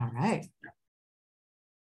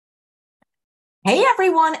Hey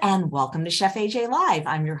everyone, and welcome to Chef AJ Live.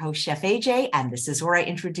 I'm your host, Chef AJ, and this is where I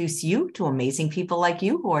introduce you to amazing people like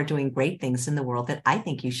you who are doing great things in the world that I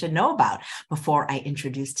think you should know about. Before I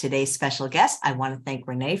introduce today's special guest, I want to thank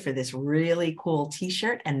Renee for this really cool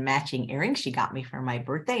t-shirt and matching earrings she got me for my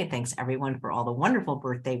birthday, and thanks everyone for all the wonderful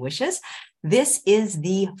birthday wishes. This is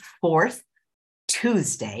the fourth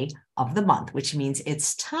Tuesday of the month, which means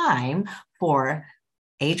it's time for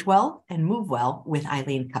Age Well and Move Well with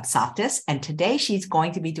Eileen Kopsaftis. And today she's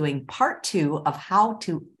going to be doing part 2 of how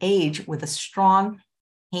to age with a strong,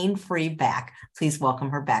 pain-free back. Please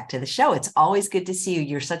welcome her back to the show. It's always good to see you.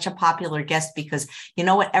 You're such a popular guest because you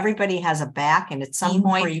know what? Everybody has a back, and at some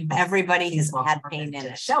point, everybody has had pain in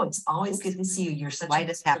it. So it's always good to see you. You're such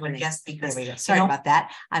a popular guest because, sorry about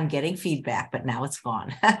that. I'm getting feedback, but now it's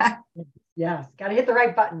gone. Yes, got to hit the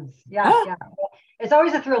right buttons. Yeah, yeah. It's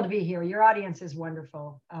always a thrill to be here. Your audience is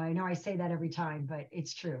wonderful. I know I say that every time, but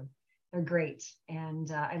it's true. They're great.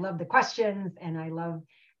 And I love the questions, and I love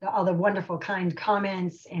all the wonderful, kind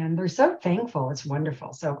comments, and they're so thankful. It's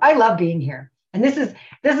wonderful. So I love being here. And this is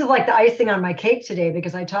like the icing on my cake today,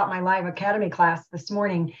 because I taught my live academy class this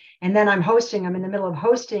morning, and then I'm in the middle of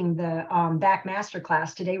hosting the back master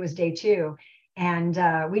class. Today was day 2.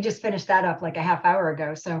 And we just finished that up like a half hour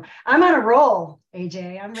ago. So I'm on a roll,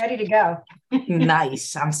 AJ. I'm ready to go.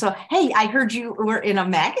 Nice. Hey, I heard you were in a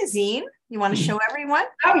magazine. You want to show everyone?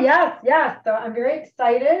 Oh, yes, yes. So I'm very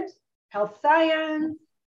excited. Health Science.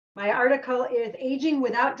 My article is Aging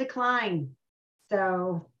Without Decline.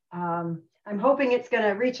 So I'm hoping it's going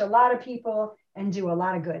to reach a lot of people and do a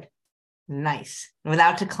lot of good. Nice.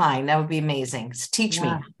 Without decline. That would be amazing. So teach me.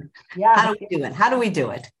 Yeah. How do we do it? How do we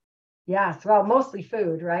do it? Yes, well, mostly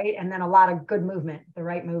food, right? And then a lot of good movement, the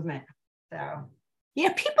right movement. So,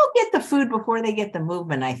 yeah, people get the food before they get the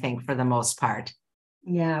movement, I think, for the most part.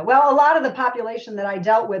 Yeah, well, a lot of the population that I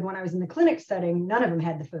dealt with when I was in the clinic setting, none of them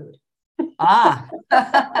had the food. Ah.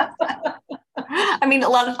 I mean, a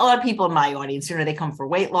lot of people in my audience, they come for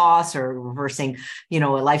weight loss or reversing, a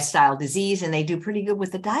lifestyle disease, and they do pretty good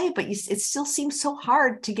with the diet, but it still seems so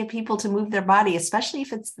hard to get people to move their body, especially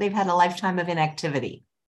if they've had a lifetime of inactivity.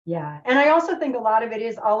 Yeah. And I also think a lot of it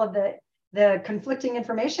is all of the conflicting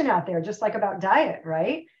information out there, just like about diet,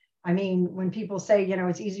 right? I mean, when people say,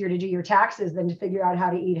 it's easier to do your taxes than to figure out how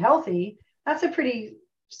to eat healthy, that's a pretty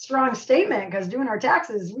strong statement, because doing our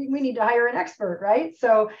taxes, we need to hire an expert, right?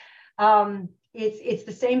 So it's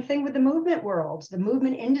the same thing with the movement world, the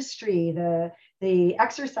movement industry, the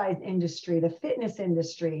exercise industry, the fitness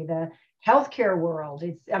industry, the healthcare world.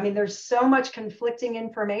 There's so much conflicting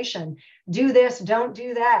information. Do this, don't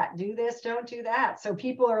do that. Do this, don't do that. So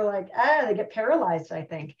people are like, they get paralyzed, I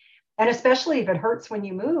think. And especially if it hurts when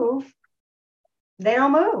you move, they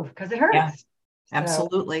don't move because it hurts. Yeah,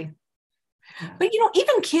 absolutely. So, but,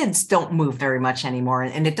 even kids don't move very much anymore.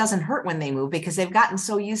 And it doesn't hurt when they move because they've gotten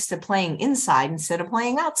so used to playing inside instead of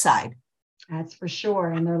playing outside. That's for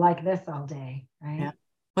sure. And they're like this all day, right? Yeah.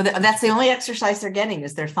 Well, that's the only exercise they're getting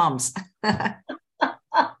is their thumbs.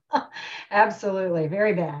 Absolutely.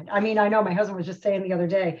 Very bad. I mean, I know my husband was just saying the other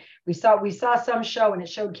day, we saw some show and it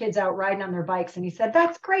showed kids out riding on their bikes. And he said,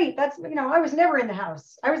 that's great. I was never in the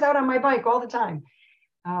house. I was out on my bike all the time.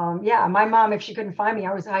 Yeah. My mom, if she couldn't find me,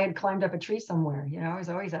 I had climbed up a tree somewhere. I was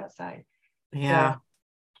always outside. Yeah.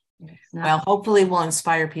 So, well, hopefully we'll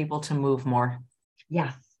inspire people to move more.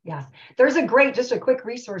 Yes. Yes. There's just a quick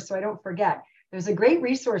resource, so I don't forget. There's a great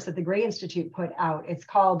resource that the Gray Institute put out. It's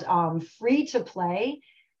called Free to Play.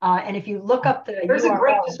 And if you look up there's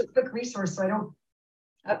URL, just a quick resource, so I don't.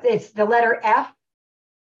 It's the letter F,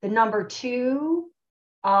 the number 2,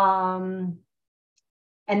 and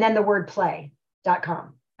then the word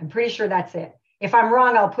play.com. I'm pretty sure that's it. If I'm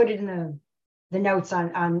wrong, I'll put it in the notes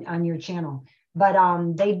on your channel.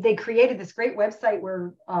 But they created this great website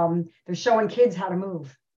where they're showing kids how to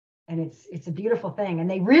move. And it's a beautiful thing. And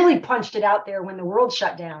they really punched it out there when the world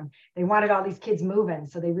shut down. They wanted all these kids moving.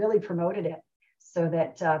 So they really promoted it so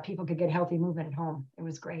that people could get healthy movement at home. It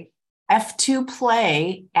was great. F2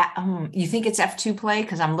 Play. You think it's F2 Play?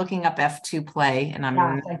 Because I'm looking up F2 Play and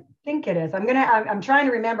Yes, I think it is. I'm trying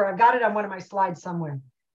to remember. I've got it on one of my slides somewhere.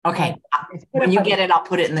 Okay. When you get it, I'll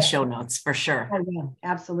put it in the show notes for sure. I will.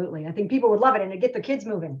 Absolutely. I think people would love it and to get the kids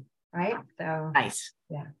moving. Right. So nice.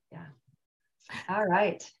 Yeah. Yeah. All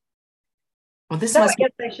right. Well, I guess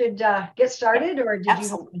I should get started, or did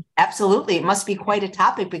you? Absolutely. It must be quite a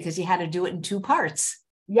topic because you had to do it in 2 parts.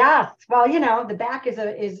 Yes. Well, the back is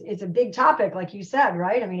a big topic, like you said,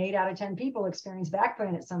 right? I mean, 8 out of 10 people experience back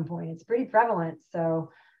pain at some point. It's pretty prevalent. So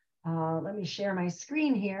let me share my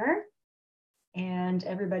screen here and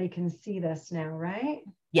everybody can see this now, right?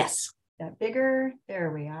 Yes. That bigger. There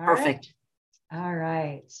we are. Perfect. All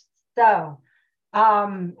right. So,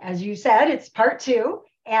 as you said, it's part 2.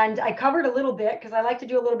 And I covered a little bit because I like to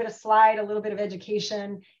do a little bit of slide, a little bit of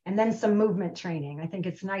education, and then some movement training. I think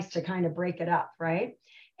it's nice to kind of break it up, right?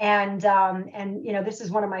 And this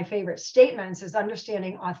is one of my favorite statements, is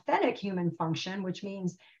understanding authentic human function, which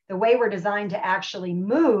means the way we're designed to actually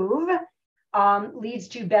move leads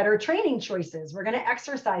to better training choices. We're going to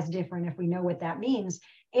exercise different if we know what that means,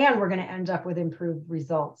 and we're going to end up with improved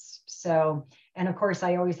results. So, and of course,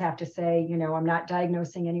 I always have to say, I'm not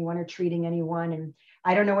diagnosing anyone or treating anyone, and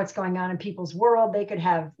I don't know what's going on in people's world. They could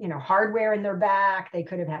have, hardware in their back. They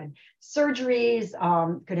could have had surgeries,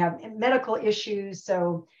 could have medical issues.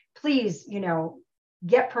 So please,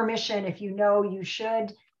 get permission if you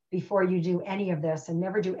should before you do any of this, and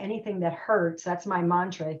never do anything that hurts. That's my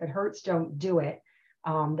mantra. If it hurts, don't do it.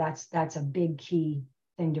 That's a big key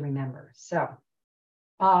thing to remember. So,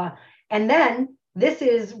 and then this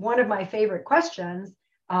is one of my favorite questions.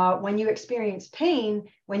 When you experience pain,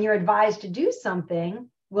 when you're advised to do something,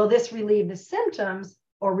 will this relieve the symptoms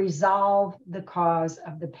or resolve the cause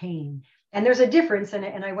of the pain? And there's a difference,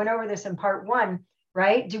 and I went over this in part 1,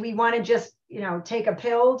 right? Do we want to just, take a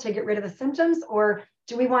pill to get rid of the symptoms, or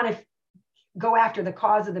do we want to go after the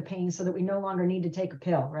cause of the pain so that we no longer need to take a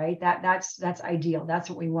pill, right? That's ideal. That's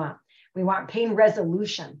what we want. We want pain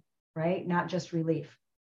resolution, right? Not just relief.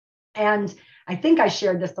 And I think I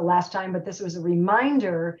shared this the last time, but this was a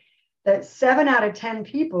reminder that 7 out of 10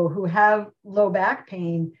 people who have low back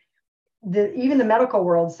pain, even the medical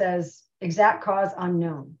world says exact cause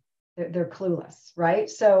unknown. They're clueless, right?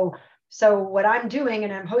 So what I'm doing,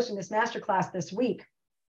 and I'm hosting this masterclass this week,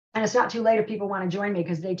 and it's not too late if people want to join me,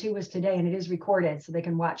 because day 2 was today and it is recorded so they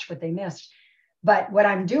can watch what they missed. But what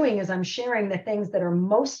I'm doing is I'm sharing the things that are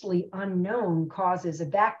mostly unknown causes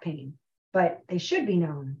of back pain. But they should be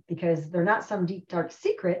known, because they're not some deep, dark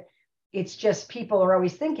secret. It's just people are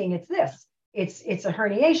always thinking it's this. It's a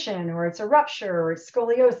herniation, or it's a rupture, or it's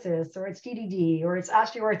scoliosis, or it's DDD, or it's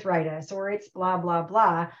osteoarthritis, or it's blah, blah,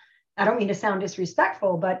 blah. I don't mean to sound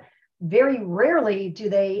disrespectful, but very rarely do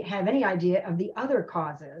they have any idea of the other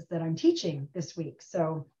causes that I'm teaching this week.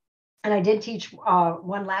 So, and I did teach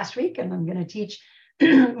one last week, and I'm going to teach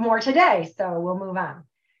more today. So we'll move on.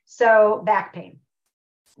 So back pain.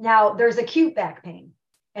 Now, there's acute back pain,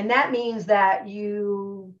 and that means that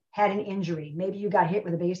you had an injury. Maybe you got hit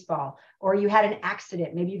with a baseball, or you had an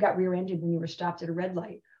accident. Maybe you got rear-ended when you were stopped at a red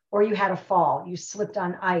light, or you had a fall. You slipped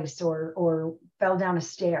on ice or fell down a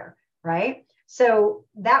stair, right? So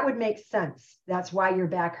that would make sense. That's why your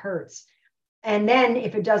back hurts. And then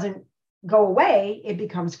if it doesn't go away, it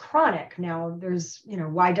becomes chronic. Now, there's,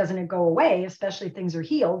 why doesn't it go away, especially if things are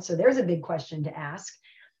healed? So there's a big question to ask.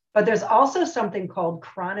 But there's also something called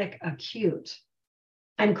chronic acute.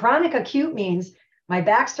 And chronic acute means my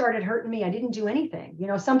back started hurting me. I didn't do anything.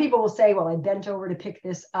 Some people will say, well, I bent over to pick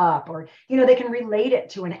this up, or, they can relate it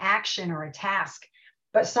to an action or a task.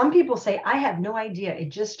 But some people say, I have no idea. It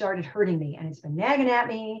just started hurting me, and it's been nagging at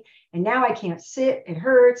me. And now I can't sit. It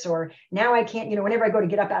hurts. Or now I can't, whenever I go to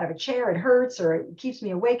get up out of a chair, it hurts, or it keeps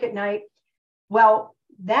me awake at night. Well,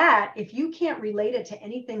 if you can't relate it to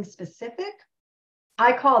anything specific,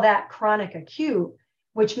 I call that chronic acute,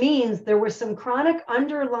 which means there were some chronic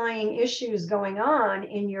underlying issues going on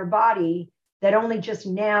in your body that only just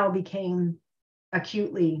now became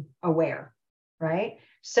acutely aware, right?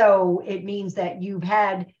 So it means that you've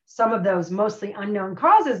had some of those mostly unknown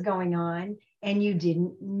causes going on and you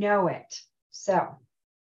didn't know it. So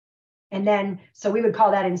we would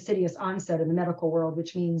call that insidious onset in the medical world,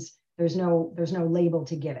 which means there's no label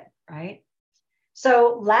to give it, right?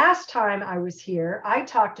 So last time I was here, I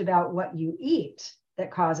talked about what you eat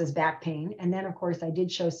that causes back pain. And then, of course, I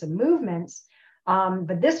did show some movements.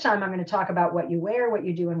 But this time I'm going to talk about what you wear, what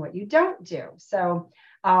you do, and what you don't do. So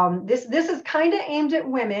this is kind of aimed at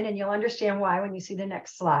women, and you'll understand why when you see the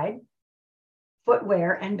next slide.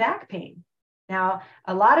 Footwear and back pain. Now,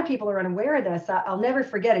 a lot of people are unaware of this. I'll never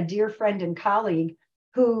forget a dear friend and colleague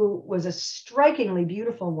who was a strikingly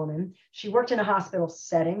beautiful woman. She worked in a hospital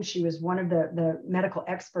setting. She was one of the medical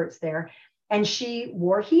experts there, and she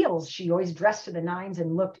wore heels. She always dressed to the nines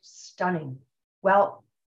and looked stunning. Well,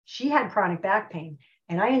 she had chronic back pain,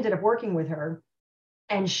 and I ended up working with her.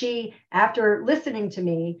 And she, after listening to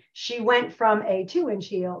me, she went from a 2-inch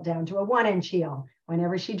heel down to a 1-inch heel.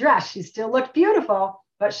 Whenever she dressed, she still looked beautiful,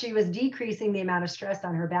 but she was decreasing the amount of stress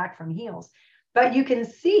on her back from heels. But you can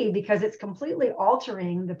see, because it's completely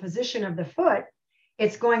altering the position of the foot,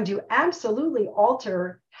 it's going to absolutely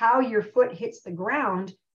alter how your foot hits the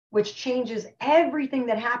ground, which changes everything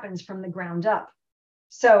that happens from the ground up.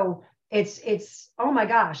 So it's oh my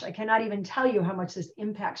gosh, I cannot even tell you how much this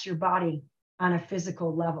impacts your body on a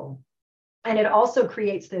physical level. And it also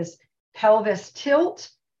creates this pelvis tilt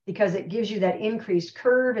because it gives you that increased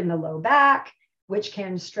curve in the low back, which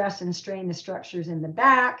can stress and strain the structures in the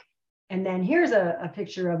back. And then here's a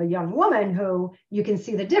picture of a young woman who you can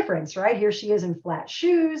see the difference, right? Here she is in flat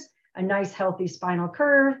shoes, a nice healthy spinal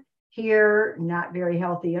curve. Here, not very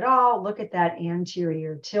healthy at all. Look at that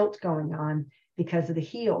anterior tilt going on because of the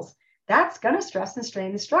heels. That's going to stress and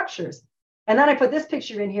strain the structures. And then I put this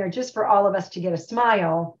picture in here just for all of us to get a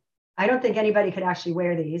smile. I don't think anybody could actually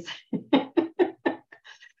wear these.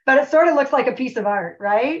 But it sort of looks like a piece of art,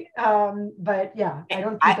 right? But yeah, I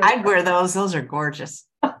don't think I'd wear those. Those are gorgeous.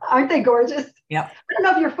 Aren't they gorgeous? Yep. I don't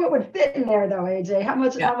know if your foot would fit in there though, AJ. How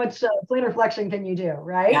much plantar flexion can you do,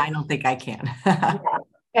 right? Yeah, I don't think I can. Yeah.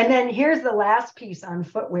 And then here's the last piece on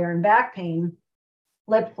footwear and back pain,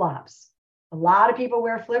 flip-flops. A lot of people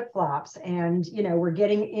wear flip-flops, and we're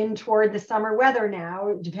getting in toward the summer weather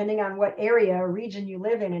now, depending on what area or region you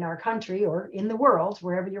live in our country or in the world,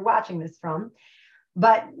 wherever you're watching this from.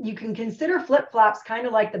 But you can consider flip-flops kind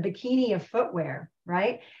of like the bikini of footwear,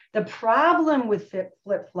 right? The problem with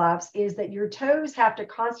flip-flops is that your toes have to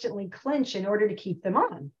constantly clench in order to keep them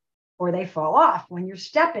on, or they fall off when you're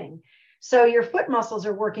stepping. So your foot muscles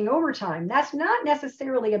are working overtime. That's not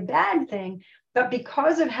necessarily a bad thing, but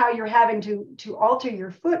because of how you're having to alter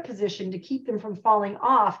your foot position to keep them from falling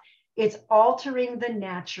off, it's altering the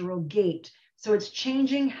natural gait. So it's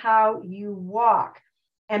changing how you walk.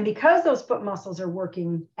 And because those foot muscles are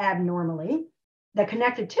working abnormally, the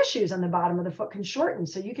connective tissues on the bottom of the foot can shorten.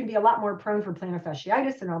 So you can be a lot more prone for plantar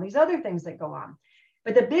fasciitis and all these other things that go on.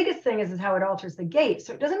 But the biggest thing is how it alters the gait.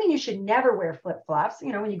 So it doesn't mean you should never wear flip-flops,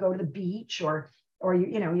 when you go to the beach or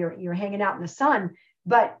you're hanging out in the sun,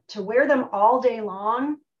 but to wear them all day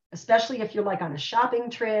long, especially if you're like on a shopping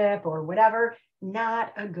trip or whatever,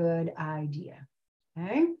 not a good idea.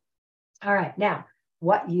 Okay. All right. Now,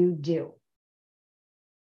 what you do.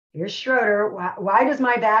 Here's Schroeder. Why does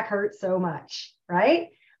my back hurt so much? Right?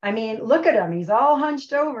 I mean, look at him. He's all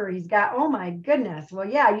hunched over. He's got, oh my goodness. Well,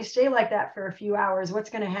 yeah, you stay like that for a few hours. What's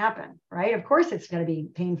going to happen? Right? Of course, it's going to be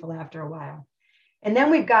painful after a while. And then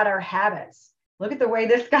we've got our habits. Look at the way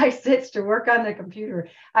this guy sits to work on the computer.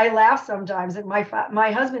 I laugh sometimes, and my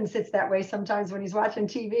husband sits that way sometimes when he's watching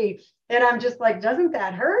TV. And I'm just like, doesn't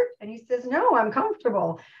that hurt? And he says, no, I'm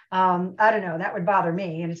comfortable. I don't know. That would bother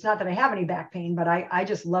me. And it's not that I have any back pain, but I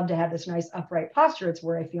just love to have this nice upright posture. It's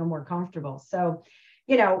where I feel more comfortable. So,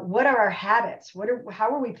 what are our habits? How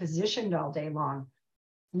are we positioned all day long?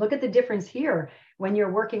 Look at the difference here when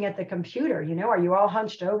you're working at the computer. Are you all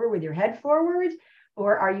hunched over with your head forward?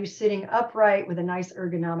 Or are you sitting upright with a nice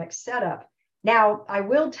ergonomic setup? Now, I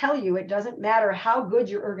will tell you, it doesn't matter how good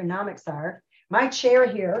your ergonomics are. My chair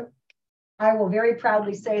here, I will very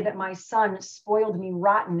proudly say that my son spoiled me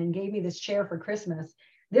rotten and gave me this chair for Christmas.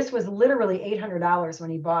 This was literally $800 when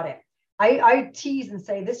he bought it. I tease and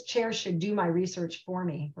say this chair should do my research for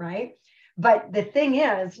me, right? But the thing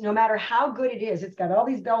is, no matter how good it is, it's got all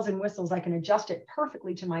these bells and whistles. I can adjust it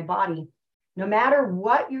perfectly to my body. No matter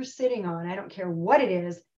what you're sitting on, I don't care what it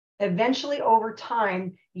is, eventually over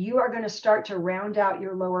time, you are going to start to round out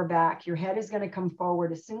your lower back. Your head is going to come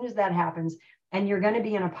forward as soon as that happens, and you're going to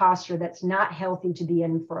be in a posture that's not healthy to be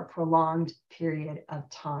in for a prolonged period of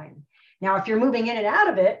time. Now, if you're moving in and out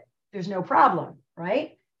of it, there's no problem,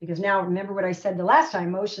 right? Because now remember what I said the last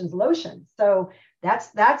time, motion's lotion. So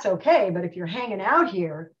that's okay. But if you're hanging out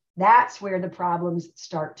here, that's where the problems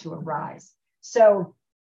start to arise. So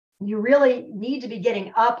you really need to be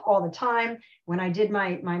getting up all the time. When I did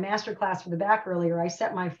my master class for the back earlier, I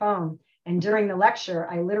set my phone, and during the lecture,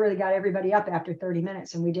 I literally got everybody up after 30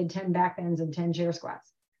 minutes, and we did 10 back bends and 10 chair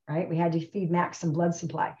squats, right? We had to feed Max some blood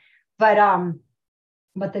supply. But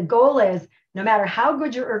the goal is, no matter how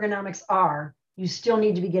good your ergonomics are, you still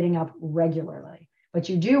need to be getting up regularly. But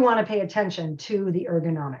you do want to pay attention to the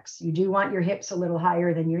ergonomics. You do want your hips a little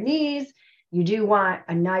higher than your knees. You do want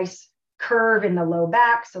a nice curve in the low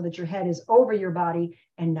back so that your head is over your body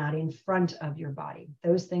and not in front of your body.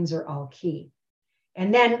 Those things are all key.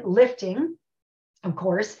 And then lifting, of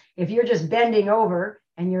course, if you're just bending over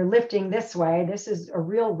and you're lifting this way, this is a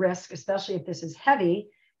real risk, especially if this is heavy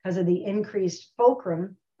because of the increased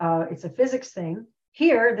fulcrum. It's a physics thing.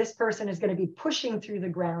 Here, this person is going to be pushing through the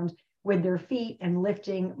ground with their feet and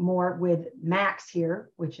lifting more with max here,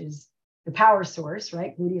 which is the power source,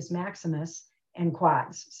 right? Gluteus maximus and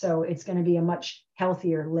quads. So it's going to be a much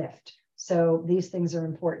healthier lift. So these things are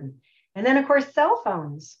important. And then, of course, cell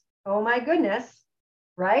phones. Oh, my goodness,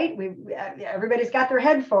 right? Everybody's got their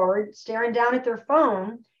head forward, staring down at their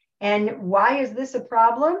phone. And why is this a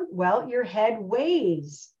problem? Well, your head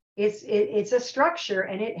weighs. It's a structure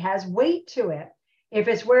and it has weight to it. If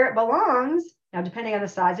it's where it belongs, now depending on the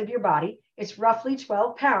size of your body, it's roughly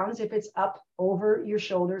 12 pounds if it's up over your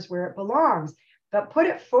shoulders where it belongs. But put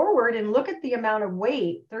it forward and look at the amount of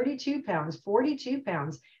weight, 32 pounds, 42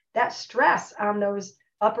 pounds, that stress on those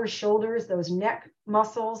upper shoulders, those neck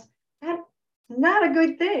muscles, that's not a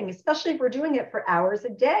good thing, especially if we're doing it for hours a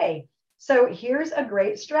day. So here's a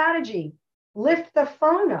great strategy. Lift the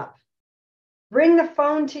phone up. Bring the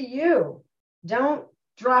phone to you. Don't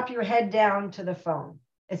drop your head down to the phone.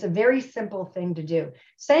 It's a very simple thing to do.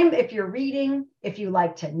 Same if you're reading, if you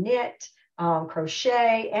like to knit,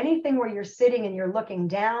 crochet, anything where you're sitting and you're looking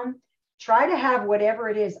down, try to have whatever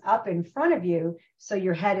it is up in front of you so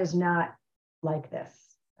your head is not like this,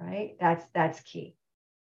 right? That's key.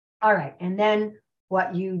 All right, and then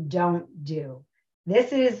what you don't do.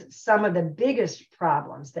 This is some of the biggest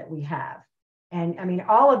problems that we have. And I mean,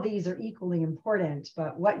 all of these are equally important,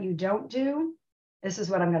 but what you don't do, this is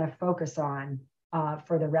what I'm going to focus on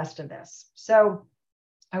for the rest of this. So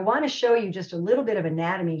I want to show you just a little bit of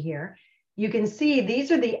anatomy here. You can see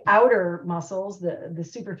these are the outer muscles, the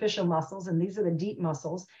superficial muscles, and these are the deep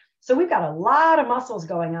muscles. So we've got a lot of muscles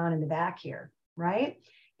going on in the back here, right?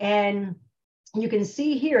 And you can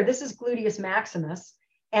see here, this is gluteus maximus.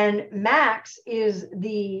 And max is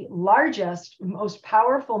the largest, most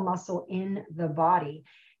powerful muscle in the body.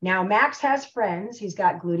 Now, Max has friends. He's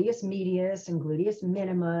got gluteus medius and gluteus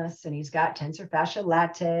minimus, and he's got tensor fascia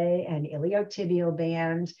latae and iliotibial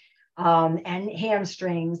band and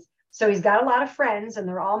hamstrings. So he's got a lot of friends, and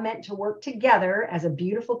they're all meant to work together as a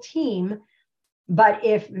beautiful team. But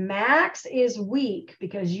if Max is weak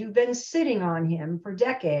because you've been sitting on him for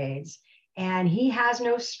decades, and he has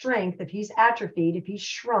no strength, if he's atrophied, if he's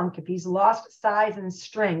shrunk, if he's lost size and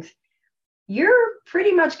strength, you're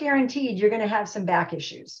pretty much guaranteed you're going to have some back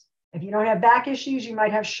issues. If you don't have back issues, you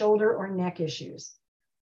might have shoulder or neck issues,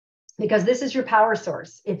 because this is your power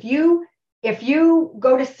source. If you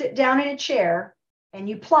go to sit down in a chair and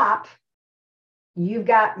you plop, you've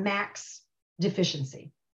got max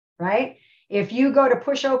deficiency, right? If you go to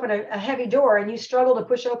push open a heavy door and you struggle to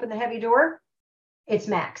push open the heavy door, it's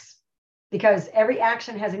max. Because every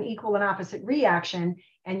action has an equal and opposite reaction,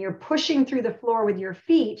 and you're pushing through the floor with your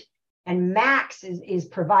feet, and max is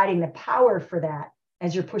providing the power for that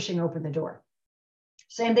as you're pushing open the door.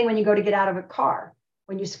 Same thing when you go to get out of a car,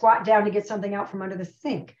 when you squat down to get something out from under the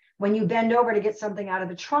sink, when you bend over to get something out of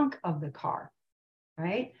the trunk of the car,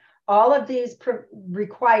 right? All of these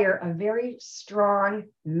require a very strong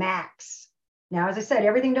max. Now, as I said,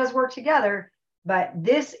 everything does work together, but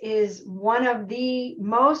this is one of the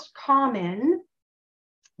most common,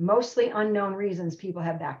 mostly unknown reasons people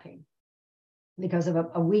have back pain, because of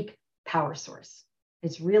a weak power source.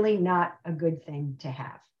 It's really not a good thing to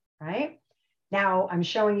have, right? Now I'm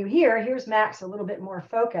showing you here, here's Max a little bit more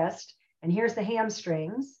focused, and here's the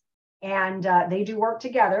hamstrings, and they do work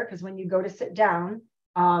together, because when you go to sit down,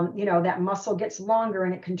 that muscle gets longer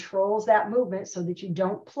and it controls that movement so that you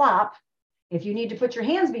don't plop. If you need to put your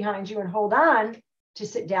hands behind you and hold on to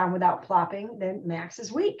sit down without plopping, then Max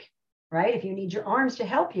is weak, right? If you need your arms to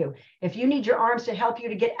help you, if you need your arms to help you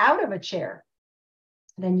to get out of a chair,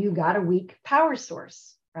 then you've got a weak power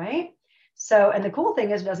source, right? So, and the cool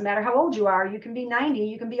thing is, it doesn't matter how old you are, you can be 90,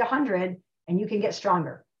 you can be 100, and you can get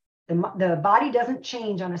stronger. The body doesn't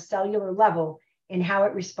change on a cellular level in how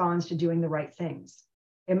it responds to doing the right things.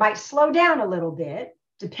 It might slow down a little bit,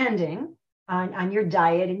 depending on your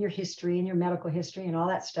diet and your history and your medical history and all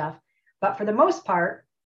that stuff. But for the most part,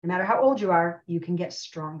 no matter how old you are, you can get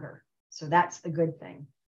stronger. So that's the good thing.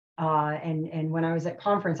 And when I was at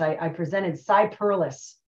conference, I presented Cy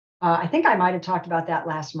Perlis. I think I might have talked about that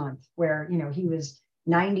last month, where, he was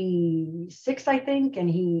 96, I think, and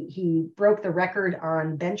he broke the record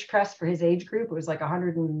on bench press for his age group. It was like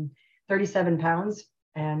 137 pounds.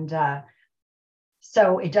 And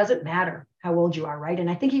so it doesn't matter how old you are, right? And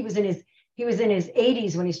I think he was in his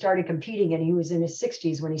 80s when he started competing, and he was in his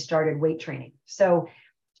 60s when he started weight training. So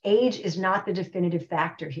age is not the definitive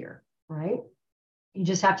factor here, right? You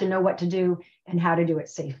just have to know what to do and how to do it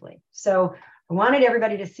safely. So I wanted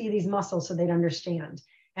everybody to see these muscles so they'd understand.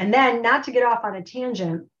 And then, not to get off on a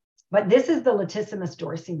tangent, but this is the latissimus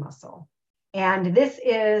dorsi muscle. And this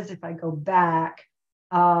is, if I go back,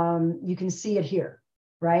 you can see it here,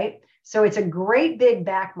 right? So it's a great big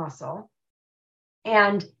back muscle.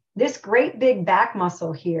 And this great big back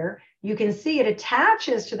muscle here, you can see it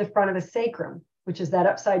attaches to the front of the sacrum, which is that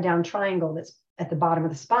upside down triangle that's at the bottom of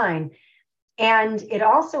the spine. And it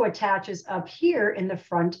also attaches up here in the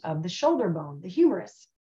front of the shoulder bone, the humerus.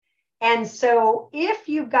 And so if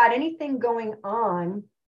you've got anything going on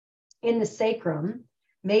in the sacrum,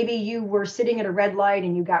 Maybe you were sitting at a red light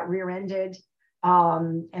and you got rear-ended.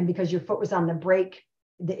 And because your foot was on the brake,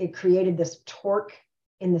 it created this torque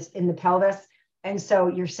in the pelvis. And so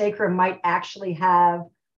your sacrum might actually have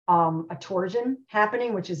a torsion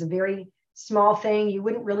happening, which is a very small thing. You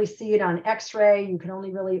wouldn't really see it on x-ray. You can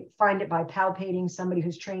only really find it by palpating somebody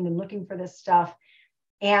who's trained in looking for this stuff.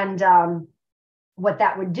 And what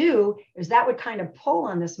that would do is that would kind of pull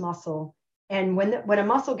on this muscle. And when a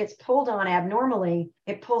muscle gets pulled on abnormally,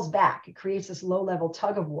 it pulls back. It creates this low-level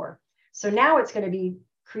tug of war. So now it's going to be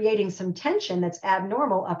creating some tension that's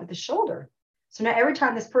abnormal up at the shoulder. So now every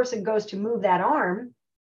time this person goes to move that arm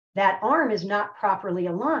is not properly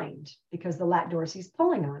aligned because the lat dorsi is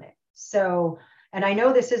pulling on it. So, and I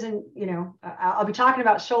know this isn't, I'll be talking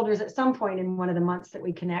about shoulders at some point in one of the months that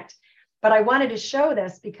we connect, but I wanted to show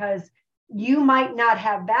this because you might not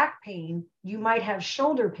have back pain, you might have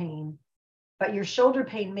shoulder pain, but your shoulder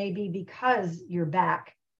pain may be because your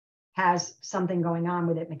back has something going on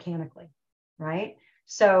with it mechanically, right?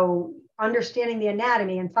 So understanding the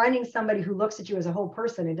anatomy and finding somebody who looks at you as a whole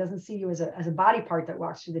person and doesn't see you as a body part that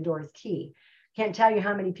walks through the door is key. Can't tell you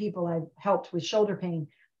how many people I've helped with shoulder pain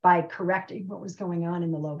by correcting what was going on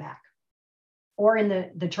in the low back or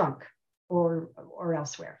in the trunk or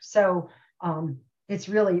elsewhere. So it's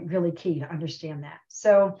really, really key to understand that.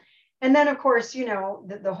 So, and then of course,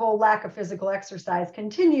 the whole lack of physical exercise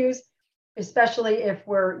continues, especially if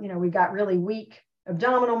we've got really weak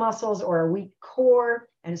abdominal muscles or a weak core.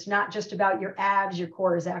 And it's not just about your abs. Your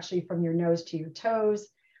core is actually from your nose to your toes.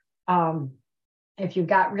 If you've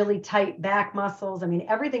got really tight back muscles, I mean,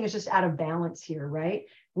 everything is just out of balance here, right?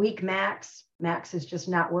 Weak max is just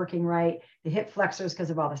not working right. The hip flexors,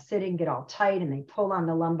 because of all the sitting, get all tight and they pull on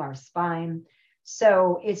the lumbar spine.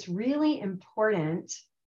 So it's really important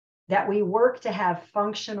that we work to have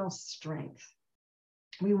functional strength.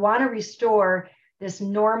 We want to restore this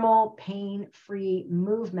normal pain-free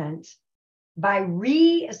movement by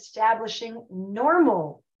re-establishing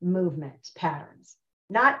normal movement patterns,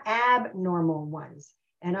 not abnormal ones.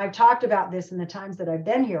 And I've talked about this in the times that I've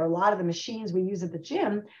been here. A lot of the machines we use at the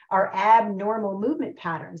gym are abnormal movement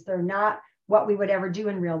patterns. They're not what we would ever do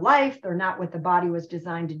in real life. They're not what the body was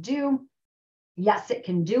designed to do. Yes, it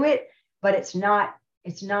can do it, but it's not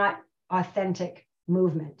authentic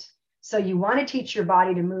movement. So you want to teach your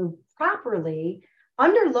body to move properly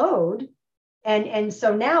under load. And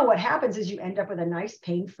so now what happens is you end up with a nice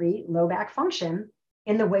pain-free low back function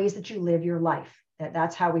in the ways that you live your life.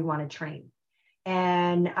 That's how we want to train.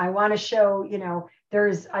 And I want to show,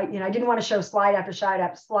 I didn't want to show slide after slide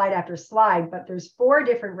after slide after slide, but there's 4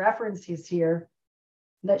 different references here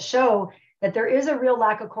that show that there is a real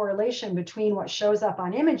lack of correlation between what shows up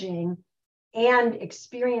on imaging and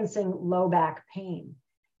experiencing low back pain.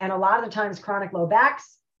 And a lot of the times chronic low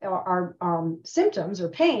backs are symptoms or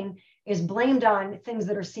pain is blamed on things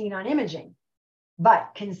that are seen on imaging.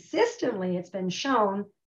 But consistently, it's been shown,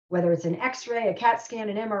 whether it's an X-ray, a CAT scan,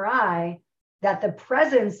 an MRI, that the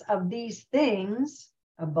presence of these things,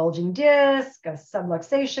 a bulging disc, a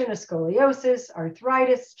subluxation, a scoliosis,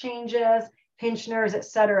 arthritis changes, pinched nerves,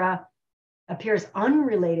 etc., appears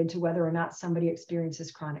unrelated to whether or not somebody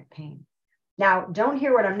experiences chronic pain. Now, don't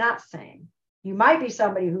hear what I'm not saying. You might be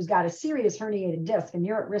somebody who's got a serious herniated disc and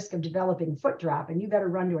you're at risk of developing foot drop and you better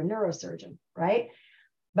run to a neurosurgeon, right?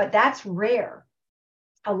 But that's rare.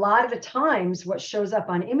 A lot of the times what shows up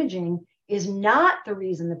on imaging is not the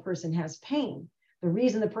reason the person has pain. The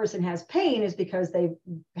reason the person has pain is because they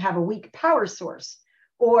have a weak power source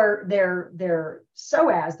or their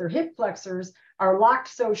psoas, their hip flexors, are locked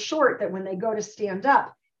so short that when they go to stand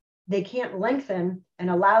up, they can't lengthen and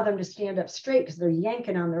allow them to stand up straight because they're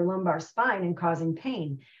yanking on their lumbar spine and causing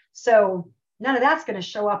pain. So none of that's going to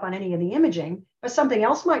show up on any of the imaging, but something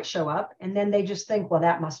else might show up. And then they just think, well,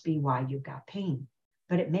 that must be why you've got pain,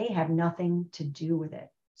 but it may have nothing to do with it.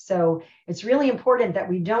 So it's really important that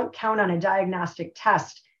we don't count on a diagnostic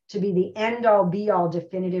test to be the end all be all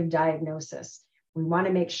definitive diagnosis. We want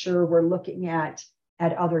to make sure we're looking at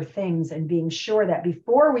other things and being sure that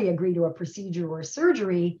before we agree to a procedure or a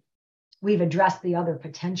surgery, we've addressed the other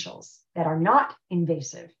potentials that are not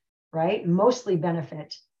invasive, right? Mostly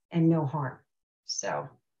benefit and no harm. So,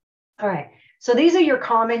 all right. So these are your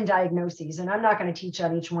common diagnoses, and I'm not going to teach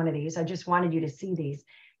on each one of these. I just wanted you to see these.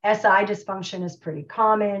 SI dysfunction is pretty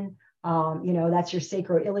common. That's your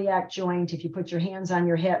sacroiliac joint. If you put your hands on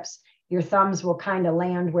your hips, your thumbs will kind of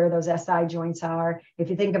land where those SI joints are. If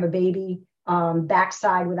you think of a baby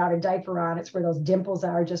backside without a diaper on, it's where those dimples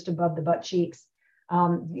are just above the butt cheeks.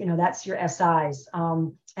 That's your SIs.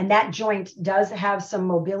 And that joint does have some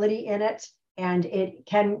mobility in it, and it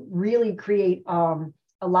can really create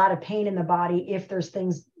a lot of pain in the body if there's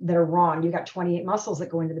things that are wrong. You got 28 muscles that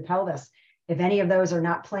go into the pelvis. If any of those are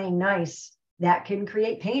not playing nice, that can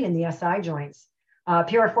create pain in the SI joints.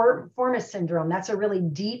 Piriformis syndrome, that's a really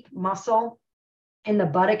deep muscle in the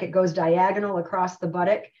buttock. It goes diagonal across the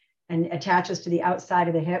buttock and attaches to the outside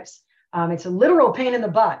of the hips. It's a literal pain in the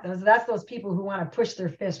butt. That's those people who want to push their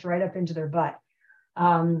fist right up into their butt.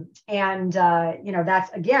 That's,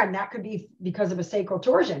 again, that could be because of a sacral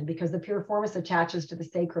torsion, because the piriformis attaches to the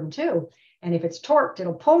sacrum too. And if it's torqued,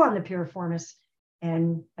 it'll pull on the piriformis.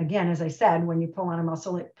 And again, as I said, when you pull on a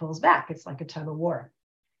muscle, it pulls back. It's like a tug of war.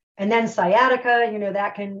 And then sciatica,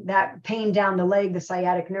 that pain down the leg, the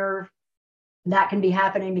sciatic nerve, that can be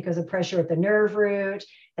happening because of pressure at the nerve root.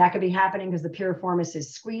 That could be happening because the piriformis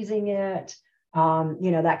is squeezing it.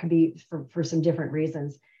 That could be for some different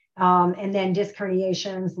reasons. And then disc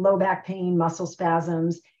herniations, low back pain, muscle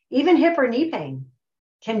spasms, even hip or knee pain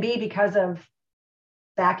can be because of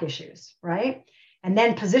back issues, right? And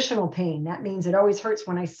then positional pain. That means it always hurts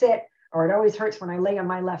when I sit, or it always hurts when I lay on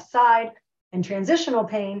my left side. And transitional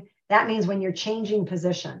pain, that means when you're changing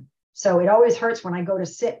position. So it always hurts when I go to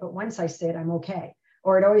sit, but once I sit, I'm okay.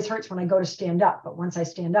 Or it always hurts when I go to stand up, but once I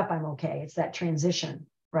stand up, I'm okay. It's that transition,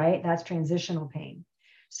 right? That's transitional pain.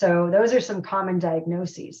 So those are some common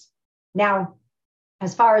diagnoses. Now,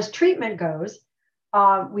 as far as treatment goes,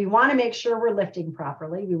 we want to make sure we're lifting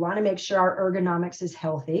properly. We want to make sure our ergonomics is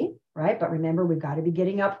healthy, right? But remember, we've got to be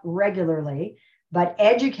getting up regularly, but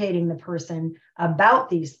educating the person about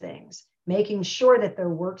these things, making sure that their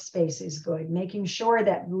workspace is good, making sure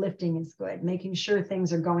that lifting is good, making sure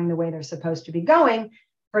things are going the way they're supposed to be going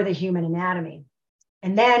for the human anatomy.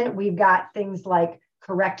 And then we've got things like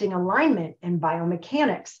correcting alignment and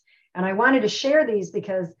biomechanics. And I wanted to share these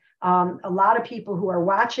because a lot of people who are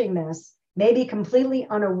watching this may be completely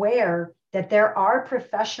unaware that there are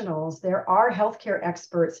professionals, there are healthcare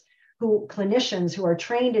experts, clinicians who are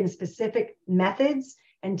trained in specific methods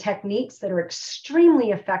and techniques that are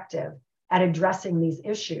extremely effective at addressing these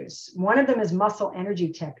issues. One of them is muscle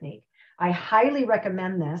energy technique. I highly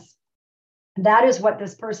recommend this. That is what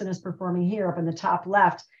this person is performing here up in the top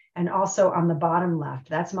left and also on the bottom left.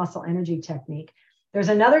 That's muscle energy technique. There's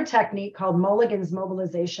another technique called Mulligan's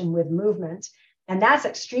mobilization with movement, and that's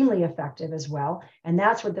extremely effective as well. And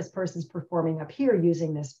that's what this person's performing up here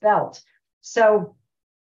using this belt. So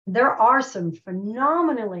there are some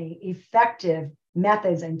phenomenally effective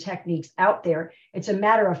methods and techniques out there. It's a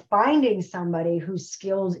matter of finding somebody who's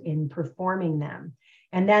skilled in performing them.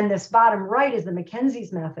 And then this bottom right is the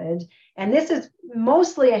McKenzie's method. And this is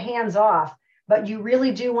mostly a hands-off, but you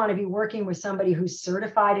really do want to be working with somebody who's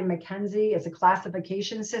certified in McKenzie. It's a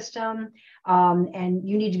classification system. And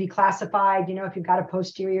you need to be classified, if you've got a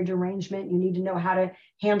posterior derangement, you need to know how to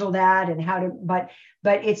handle that and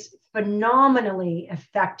but it's phenomenally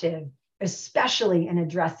effective, especially in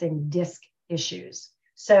addressing disc issues.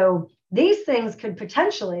 So these things could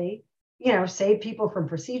potentially, save people from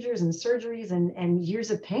procedures and surgeries and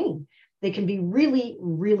years of pain. They can be really,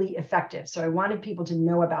 really effective. So I wanted people to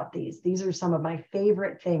know about these. These are some of my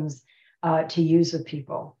favorite things to use with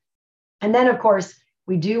people. And then, of course,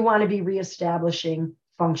 we do want to be reestablishing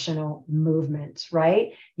functional movement,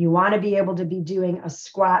 right? You want to be able to be doing a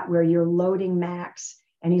squat where you're loading max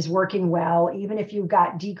and he's working well. Even if you've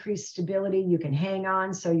got decreased stability, you can hang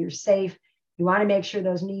on so you're safe. You want to make sure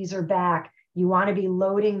those knees are back. You want to be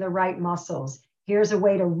loading the right muscles. Here's a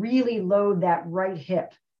way to really load that right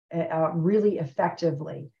hip really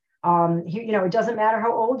effectively. It doesn't matter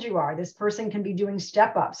how old you are. This person can be doing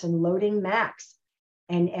step-ups and loading max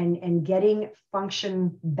and getting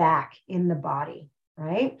function back in the body,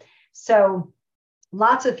 right? So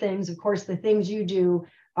lots of things. Of course, the things you do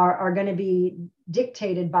are going to be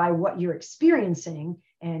dictated by what you're experiencing.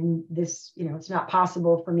 And this, it's not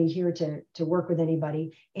possible for me here to work with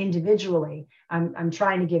anybody individually. I'm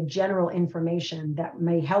trying to give general information that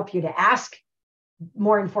may help you to ask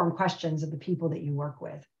more informed questions of the people that you work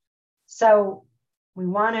with. So we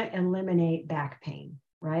want to eliminate back pain,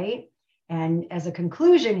 right? And as a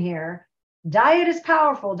conclusion here, diet is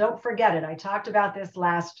powerful. Don't forget it. I talked about this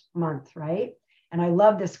last month, right? And I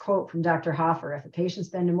love this quote from Dr. Hoffer. If a patient's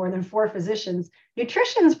been to more than 4 physicians,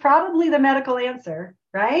 nutrition's probably the medical answer,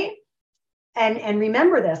 right? And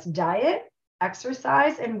remember this, diet,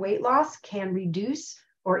 exercise, and weight loss can reduce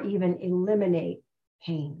or even eliminate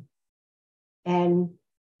pain. And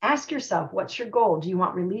ask yourself, what's your goal? Do you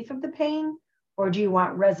want relief of the pain, or do you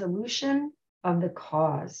want resolution of the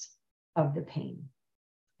cause of the pain?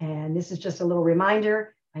 And this is just a little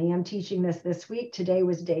reminder. I am teaching this week. Today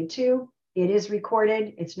was day 2. It is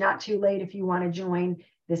recorded. It's not too late if you want to join.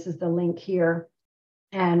 This is the link here.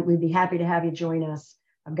 And we'd be happy to have you join us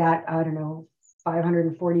I've got, I don't know,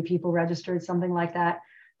 540 people registered, something like that.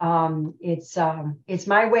 It's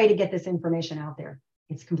my way to get this information out there.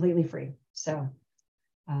 It's completely free. So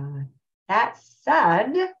that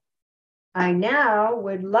said, I now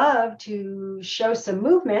would love to show some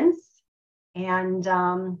movements and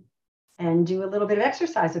do a little bit of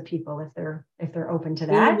exercise with people if they're open to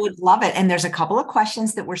that. We would love it. And there's a couple of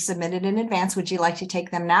questions that were submitted in advance. Would you like to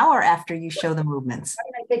take them now or after you show the movements?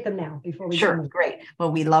 Why don't I take them now before we Sure, great.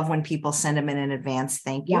 Well, we love when people send them in advance.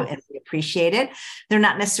 Thank you. Yes. And we appreciate it. They're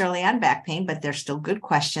not necessarily on back pain, but they're still good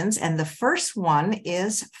questions. And the first one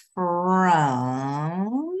is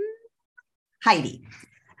from Heidi.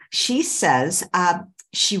 She says,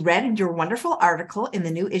 she read your wonderful article in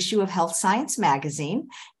the new issue of Health Science magazine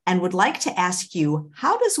and would like to ask you,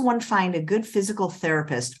 how does one find a good physical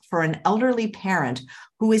therapist for an elderly parent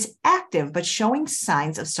who is active but showing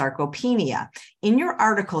signs of sarcopenia? In your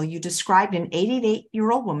article, you described an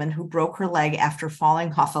 88-year-old woman who broke her leg after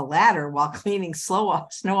falling off a ladder while cleaning snow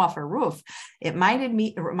off her roof. It reminded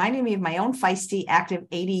me of my own feisty, active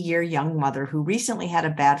 80-year young mother who recently had a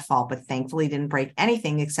bad fall, but thankfully didn't break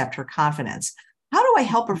anything except her confidence. How do I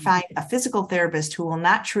help her find a physical therapist who will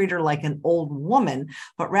not treat her like an old woman,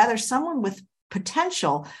 but rather someone with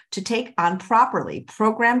potential to take on properly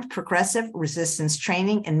programmed progressive resistance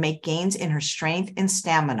training and make gains in her strength and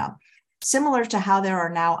stamina? Similar to how there are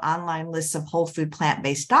now online lists of whole food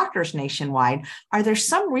plant-based doctors nationwide, are there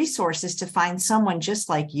some resources to find someone just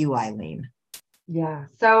like you, Eileen? Yeah.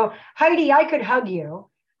 So Heidi, I could hug you.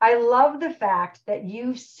 I love the fact that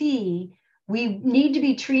you see we need to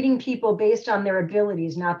be treating people based on their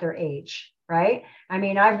abilities, not their age, right? I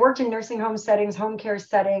mean, I've worked in nursing home settings, home care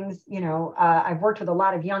settings, I've worked with a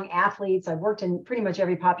lot of young athletes. I've worked in pretty much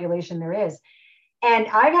every population there is. And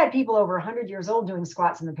I've had people over 100 years old doing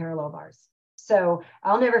squats in the parallel bars. So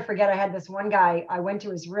I'll never forget, I had this one guy, I went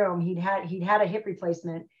to his room, he'd had a hip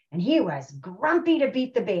replacement and he was grumpy to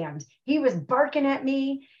beat the band. He was barking at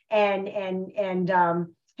me and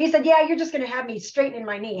he said, yeah, you're just going to have me straightening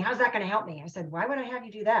my knee. How's that going to help me? I said, why would I have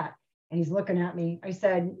you do that? And he's looking at me. I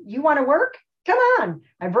said, you want to work? Come on.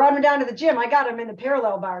 I brought him down to the gym. I got him in the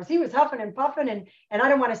parallel bars. He was huffing and puffing and I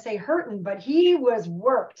don't want to say hurting, but he was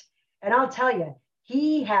worked. And I'll tell you,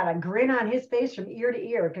 he had a grin on his face from ear to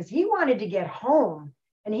ear because he wanted to get home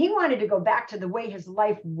and he wanted to go back to the way his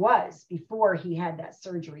life was before he had that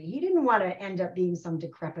surgery. He didn't want to end up being some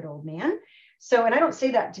decrepit old man. So, and I don't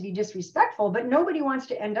say that to be disrespectful, but nobody wants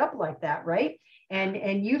to end up like that, right?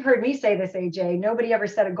 And you've heard me say this, AJ, nobody ever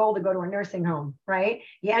set a goal to go to a nursing home, right?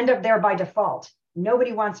 You end up there by default.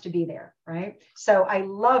 Nobody wants to be there, right? So I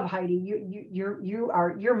love Heidi.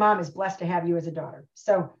 Your mom is blessed to have you as a daughter.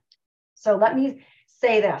 So let me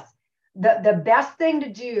say this. The best thing to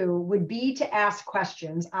do would be to ask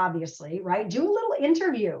questions, obviously, right? Do a little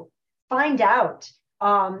interview, find out.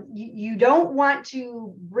 You don't want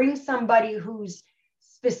to bring somebody who's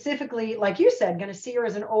specifically, like you said, going to see her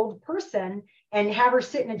as an old person and have her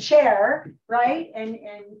sit in a chair, right? And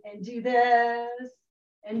do this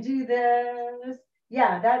and do this.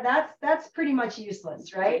 Yeah, that's pretty much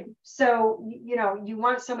useless, right? So, you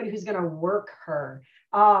want somebody who's going to work her.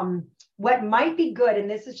 What might be good, and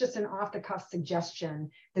this is just an off-the-cuff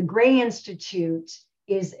suggestion, the Gray Institute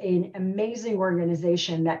is an amazing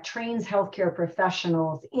organization that trains healthcare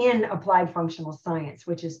professionals in applied functional science,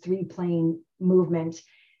 which is three-plane movement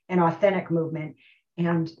and authentic movement.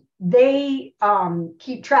 And they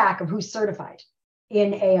keep track of who's certified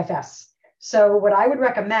in AFS. So what I would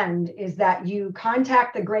recommend is that you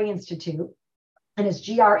contact the Gray Institute, and it's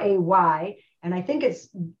GRAY, and I think it's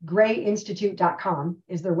grayinstitute.com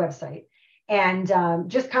is their website. And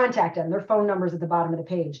just contact them. Their phone number is at the bottom of the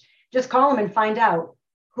page. Just call them and find out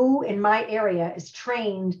who in my area is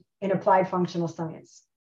trained in applied functional science.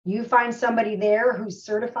 You find somebody there who's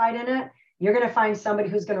certified in it, you're going to find somebody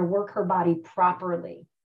who's going to work her body properly.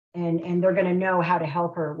 And they're going to know how to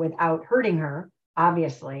help her without hurting her,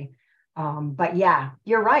 obviously. But yeah,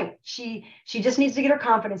 you're right. She just needs to get her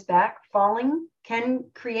confidence back. Falling can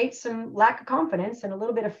create some lack of confidence and a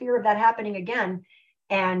little bit of fear of that happening again.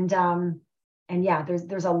 And yeah,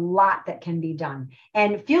 there's a lot that can be done.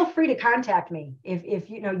 And feel free to contact me if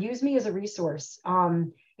use me as a resource.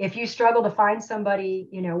 If you struggle to find somebody,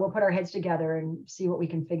 we'll put our heads together and see what we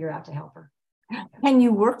can figure out to help her. Can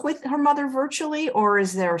you work with her mother virtually, or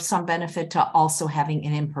is there some benefit to also having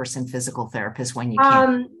an in-person physical therapist when you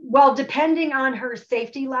can? Well, depending on her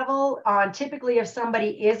safety level, typically if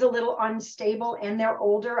somebody is a little unstable and they're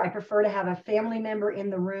older, I prefer to have a family member in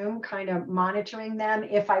the room kind of monitoring them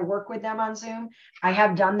if I work with them on Zoom. I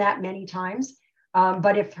have done that many times.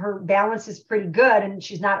 But if her balance is pretty good and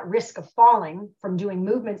she's not at risk of falling from doing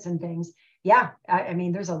movements and things, yeah, I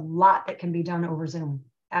mean, there's a lot that can be done over Zoom.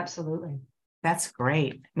 Absolutely. That's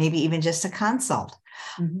great. Maybe even just a consult.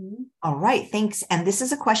 Mm-hmm. All right, thanks. And this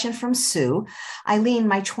is a question from Sue. Eileen,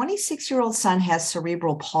 my 26-year-old son has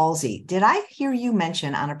cerebral palsy. Did I hear you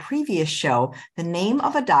mention on a previous show the name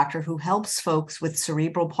of a doctor who helps folks with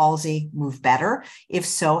cerebral palsy move better? If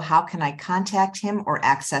so, how can I contact him or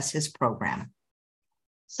access his program?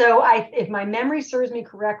 So if my memory serves me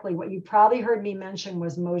correctly, what you probably heard me mention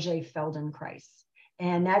was Moshe Feldenkrais.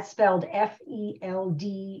 And that's spelled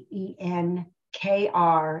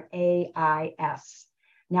Feldenkrais.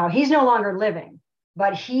 Now, he's no longer living,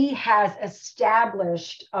 but he has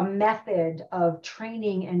established a method of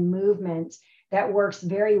training and movement that works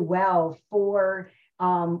very well for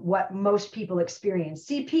what most people experience.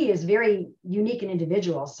 CP is very unique and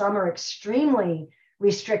individual. Some are extremely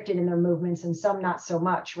restricted in their movements and some not so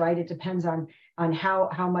much, right? It depends on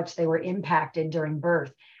how much they were impacted during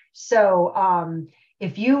birth. So I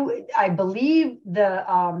believe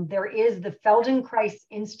there is the Feldenkrais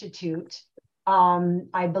Institute.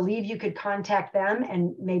 I believe you could contact them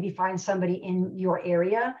and maybe find somebody in your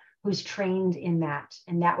area who's trained in that.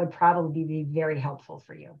 And that would probably be very helpful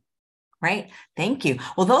for you. Right. Thank you.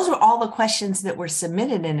 Well, those were all the questions that were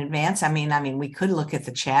submitted in advance. I mean, we could look at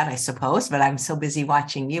the chat, I suppose, but I'm so busy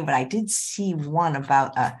watching you. But I did see one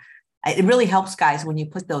about it really helps, guys, when you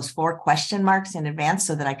put those 4 question marks in advance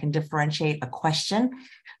so that I can differentiate a question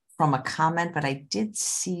from a comment. But I did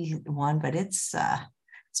see one, but it's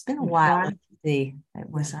been a while. Let's see. It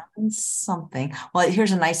was on something. Well,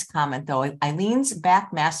 here's a nice comment, though. Eileen's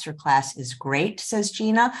back masterclass is great, says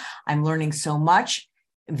Gina. I'm learning so much.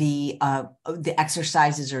 The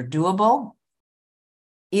exercises are doable.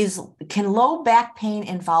 Can low back pain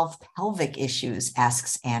involve pelvic issues?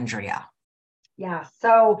 Asks Andrea. Yeah.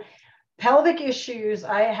 So pelvic issues,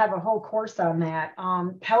 I have a whole course on that.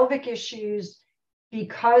 Pelvic issues,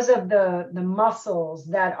 because of the muscles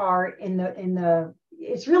that are in the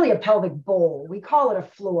it's really a pelvic bowl. We call it a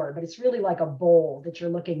floor, but it's really like a bowl that you're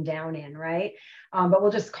looking down in, right? But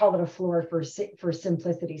we'll just call it a floor for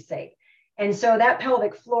simplicity's sake. And so that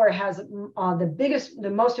pelvic floor has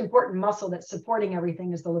the most important muscle that's supporting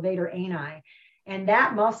everything is the levator ani. And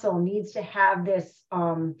that muscle needs to have this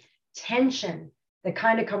tension that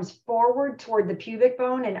kind of comes forward toward the pubic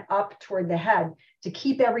bone and up toward the head to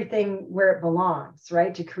keep everything where it belongs,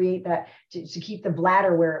 right? To create that, to keep the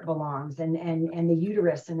bladder where it belongs and the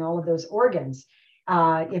uterus and all of those organs.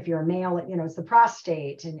 If you're a male, it's the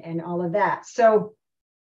prostate and all of that. So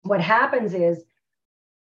what happens is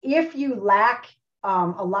if you lack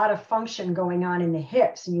a lot of function going on in the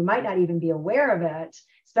hips, and you might not even be aware of it,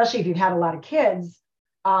 especially if you've had a lot of kids,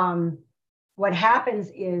 what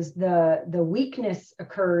happens is the weakness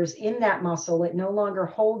occurs in that muscle. It no longer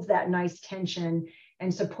holds that nice tension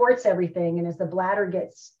and supports everything. And as the bladder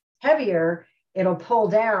gets heavier, it'll pull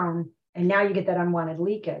down, and now you get that unwanted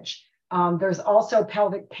leakage. There's also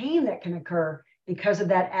pelvic pain that can occur because of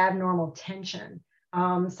that abnormal tension.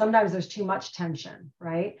 Sometimes there's too much tension,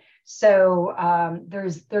 right? So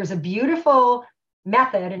there's a beautiful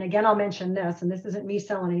method. And again, I'll mention this, and this isn't me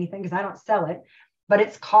selling anything because I don't sell it, but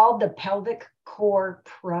it's called the Pelvic Core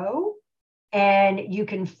Pro. And you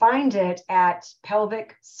can find it at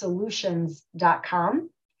pelvicsolutions.com.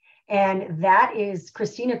 And that is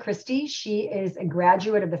Christina Christie. She is a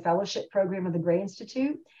graduate of the fellowship program of the Gray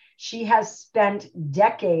Institute. She has spent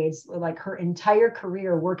decades, like her entire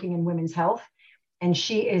career, working in women's health. And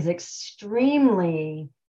she is extremely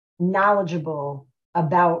knowledgeable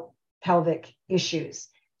about pelvic issues.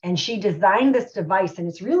 And she designed this device, and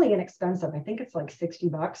it's really inexpensive. I think it's like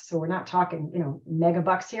 $60. So we're not talking, mega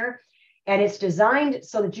bucks here. And it's designed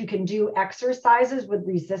so that you can do exercises with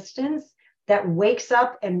resistance that wakes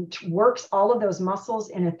up and works all of those muscles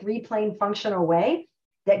in a 3-plane functional way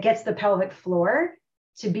that gets the pelvic floor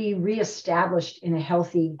to be reestablished in a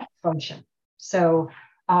healthy function. So,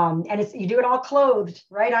 and you do it all clothed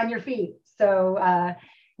right on your feet. So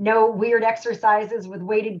no weird exercises with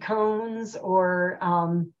weighted cones or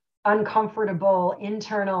uncomfortable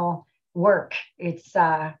internal work. It's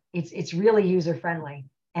really user-friendly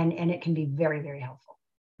and it can be very, very helpful.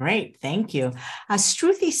 Great, thank you.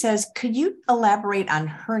 Struthi says, could you elaborate on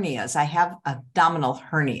hernias? I have abdominal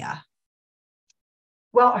hernia.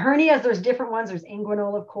 Well, hernias, there's different ones. There's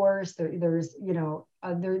inguinal, of course. There's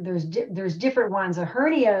different ones. A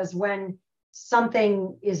hernia is when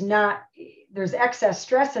something is not, there's excess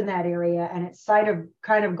stress in that area and it's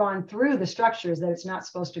kind of gone through the structures that it's not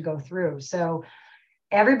supposed to go through. So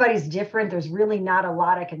everybody's different. There's really not a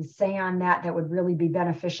lot I can say on that would really be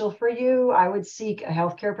beneficial for you. I would seek a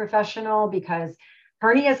healthcare professional because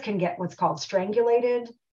hernias can get what's called strangulated.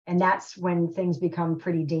 And that's when things become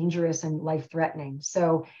pretty dangerous and life-threatening.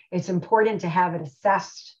 So it's important to have it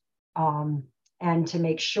assessed and to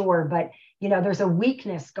make sure. But, there's a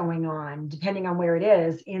weakness going on, depending on where it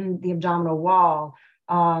is, in the abdominal wall.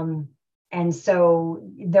 And so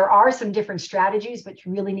there are some different strategies, but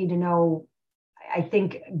you really need to know, I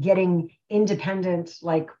think getting independent,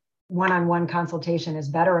 like one-on-one consultation is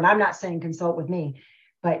better. And I'm not saying consult with me,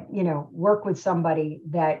 but, work with somebody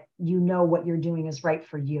that what you're doing is right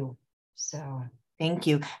for you. So thank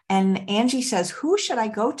you. And Angie says, who should I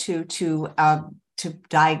go to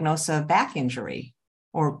diagnose a back injury?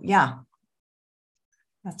 Or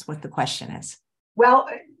that's what the question is. Well,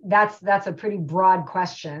 that's a pretty broad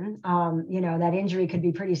question. That injury could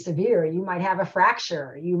be pretty severe. You might have a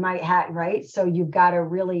fracture. You might have, right? So you've got to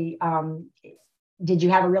really, did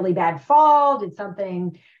you have a really bad fall? Did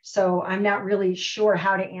something? So I'm not really sure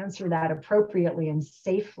how to answer that appropriately and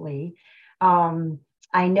safely.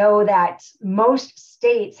 I know that most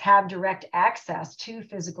states have direct access to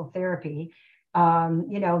physical therapy.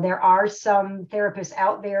 There are some therapists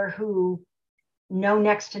out there who know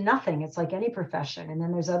next to nothing. It's like any profession. And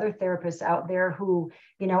then there's other therapists out there who,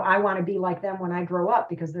 I want to be like them when I grow up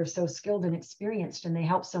because they're so skilled and experienced and they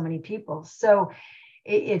help so many people. So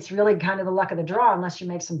it's really kind of the luck of the draw, unless you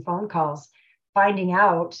make some phone calls, finding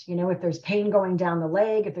out, if there's pain going down the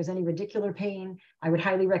leg, if there's any radicular pain. I would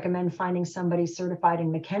highly recommend finding somebody certified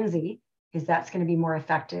in McKenzie, because that's going to be more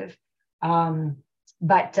effective.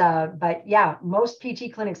 But yeah, most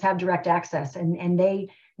PT clinics have direct access, and they,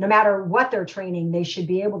 no matter what they're training, they should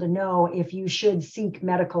be able to know if you should seek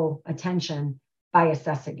medical attention by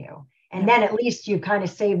assessing you. And then at least you kind of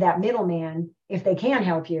save that middleman. If they can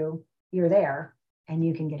help you, you're there and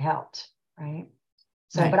you can get helped, right?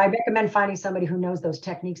 So, But I recommend finding somebody who knows those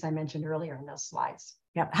techniques I mentioned earlier in those slides.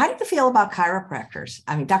 Yeah. How do you feel about chiropractors?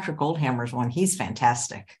 I mean, Dr. Goldhammer's one, he's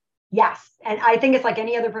fantastic. Yes. And I think it's like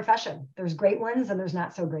any other profession. There's great ones and there's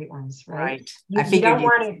not so great ones, right? I figured you don't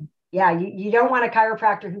want to. Yeah, you don't want a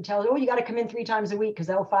chiropractor who tells, you got to come in 3 times a week because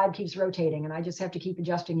L5 keeps rotating and I just have to keep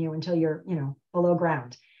adjusting you until you're, below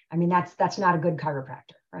ground. I mean, that's not a good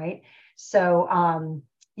chiropractor, right? So,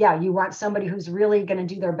 you want somebody who's really going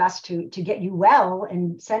to do their best to get you well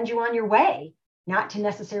and send you on your way, not to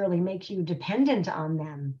necessarily make you dependent on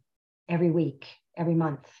them every week, every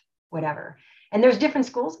month, whatever. And there's different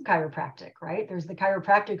schools of chiropractic, right? There's the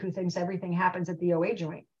chiropractic who thinks everything happens at the OA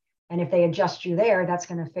joint. And if they adjust you there, that's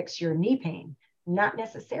going to fix your knee pain. Not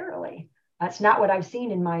necessarily. That's not what I've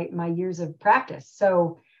seen in my years of practice.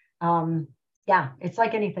 So, it's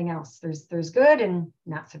like anything else. There's good and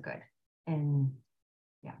not so good. And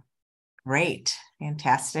great.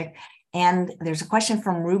 Fantastic. And there's a question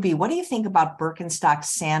from Ruby. What do you think about Birkenstock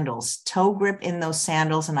sandals? Toe grip in those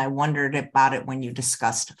sandals. And I wondered about it when you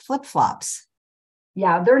discussed flip-flops.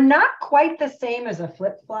 Yeah, they're not quite the same as a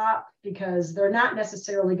flip-flop because they're not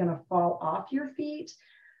necessarily going to fall off your feet.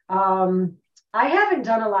 I haven't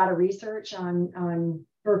done a lot of research on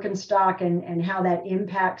Birkenstock and how that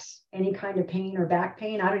impacts any kind of pain or back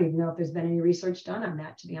pain. I don't even know if there's been any research done on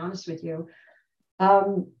that, to be honest with you.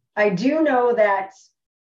 I do know that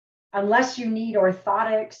unless you need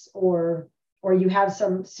orthotics or you have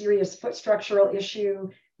some serious foot structural issue,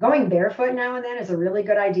 going barefoot now and then is a really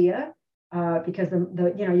good idea. Because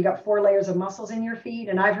you got 4 layers of muscles in your feet.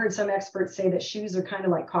 And I've heard some experts say that shoes are kind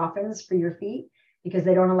of like coffins for your feet because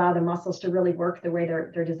they don't allow the muscles to really work the way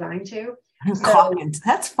they're designed to. Coffins.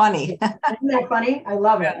 That's funny. Isn't that funny? I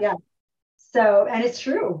love it. Yeah. So, and it's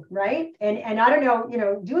true, right? And I don't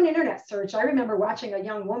know, do an internet search. I remember watching a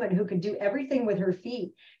young woman who could do everything with her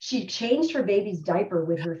feet. She changed her baby's diaper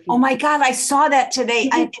with her feet. Oh my God, I saw that today.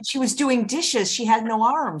 She was doing dishes. She had no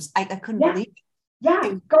arms. I couldn't believe it.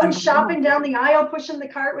 Yeah, going shopping down the aisle, pushing the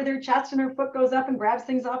cart with her chest and her foot goes up and grabs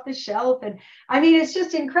things off the shelf. And I mean, it's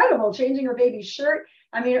just incredible, changing her baby's shirt.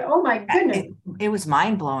 I mean, oh my goodness. It was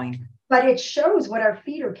mind-blowing. But it shows what our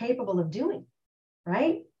feet are capable of doing,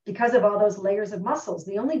 right? Because of all those layers of muscles.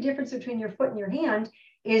 The only difference between your foot and your hand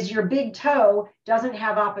is your big toe doesn't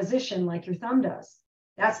have opposition like your thumb does.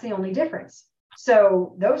 That's the only difference.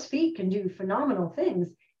 So those feet can do phenomenal things.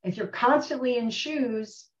 If you're constantly in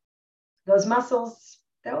shoes, those muscles,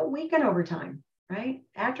 they'll weaken over time, right?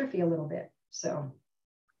 Atrophy a little bit. So,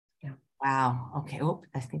 yeah. Wow. Okay. Oh,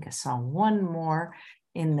 I think I saw one more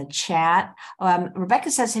in the chat.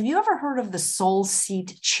 Rebecca says, have you ever heard of the Soul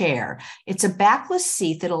Seat chair? It's a backless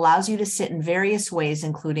seat that allows you to sit in various ways,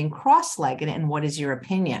 including cross-legged. And what is your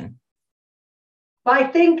opinion? But I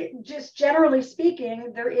think just generally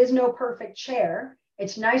speaking, there is no perfect chair.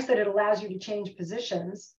 It's nice that it allows you to change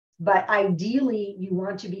positions, but ideally you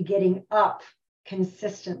want to be getting up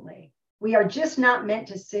consistently. We are just not meant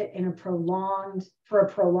to sit in a prolonged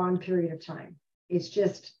period of time. It's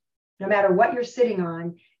just, no matter what you're sitting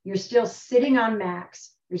on, you're still sitting on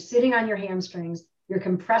max, you're sitting on your hamstrings, you're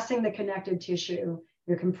compressing the connective tissue,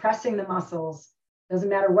 you're compressing the muscles. Doesn't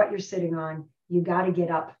matter what you're sitting on, you got to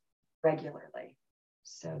get up regularly.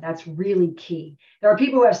 So that's really key. There are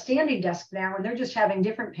people who have standing desks now and they're just having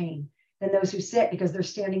different pain than those who sit because they're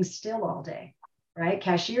standing still all day, right?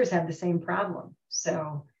 Cashiers have the same problem.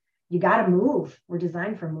 So you got to move. We're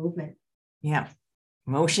designed for movement. Yeah.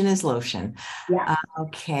 Motion is lotion. Yeah.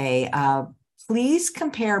 Okay. Please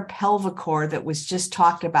compare Pelvicore that was just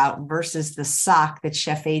talked about versus the sock that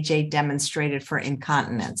Chef AJ demonstrated for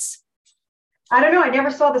incontinence. I don't know. I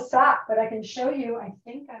never saw the sock, but I can show you. I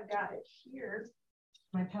think I've got it here.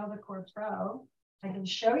 My Pelvicore Pro. I can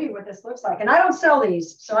show you what this looks like. And I don't sell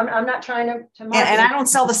these, so I'm not trying to market. And I don't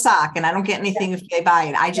sell the sock, and I don't get anything if they buy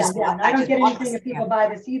it. I just I don't get anything if people buy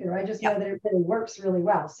this either. I just know that it really works really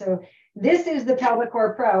well. So this is the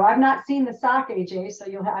Pelvicore Pro. I've not seen the sock, AJ, so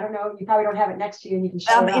I don't know. You probably don't have it next to you, and you can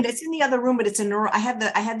show it. And it's in the other room, but it's a I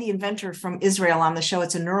had the inventor from Israel on the show.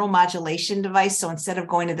 It's a neuromodulation device. So instead of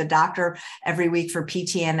going to the doctor every week for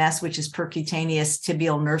PTNS, which is percutaneous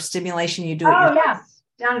tibial nerve stimulation, you do it. Oh, yes,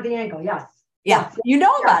 down at the ankle. Yes. Yeah, yes. You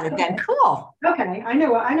know about it then. Cool. Okay, I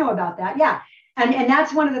know about that. Yeah, and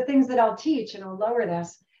that's one of the things that I'll teach, and I'll lower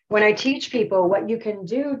this when I teach people what you can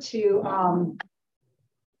do to,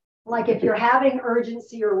 like if you're having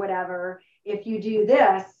urgency or whatever, if you do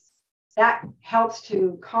this, that helps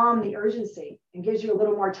to calm the urgency and gives you a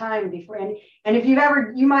little more time before. And if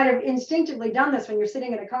you might have instinctively done this when you're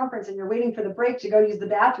sitting at a conference and you're waiting for the break to go use the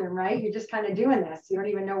bathroom, right? You're just kind of doing this. You don't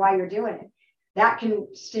even know why you're doing it. That can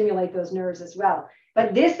stimulate those nerves as well.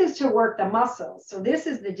 But this is to work the muscles. So this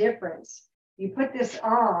is the difference. You put this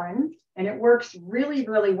on and it works really,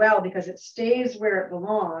 really well because it stays where it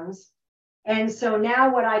belongs. And so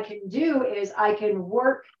now what I can do is I can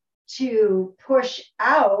work to push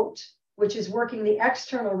out, which is working the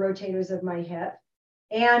external rotators of my hip.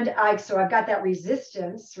 And so I've got that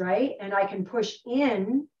resistance, right? And I can push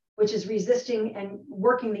in, which is resisting and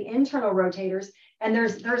working the internal rotators. And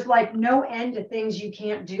there's like no end to things you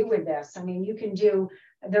can't do with this. I mean, you can do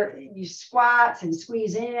you squats and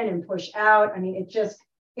squeeze in and push out. I mean,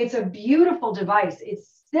 it's a beautiful device.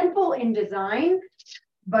 It's simple in design,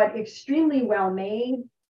 but extremely well made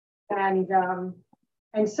and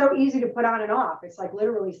so easy to put on and off. It's like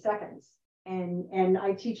literally seconds. And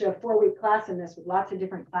I teach a 4-week class in this with lots of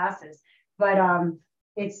different classes, but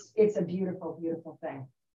it's a beautiful, beautiful thing.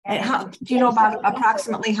 And do you know about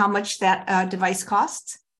approximately how much that device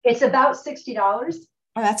costs? It's about $60. Oh,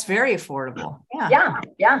 that's very affordable.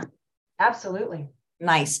 Yeah, absolutely.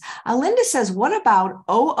 Nice. Linda says, what about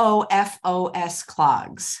OOFOS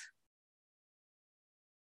clogs?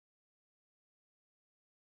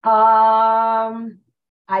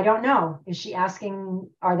 I don't know. Is she asking,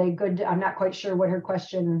 are they good? I'm not quite sure what her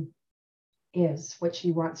question is, what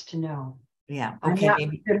she wants to know. Yeah. Okay.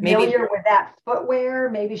 I'm not familiar with that footwear.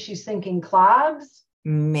 Maybe she's thinking clogs.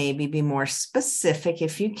 Maybe be more specific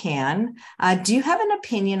if you can. Do you have an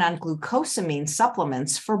opinion on glucosamine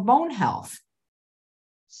supplements for bone health?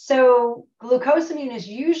 So glucosamine is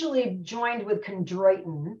usually joined with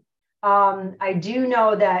chondroitin. I do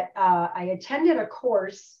know that I attended a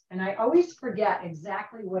course, and I always forget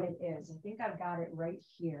exactly what it is. I think I've got it right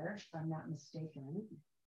here, if I'm not mistaken.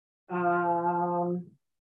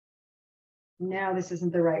 No, this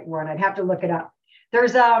isn't the right one. I'd have to look it up. There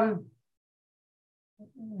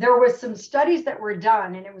was some studies that were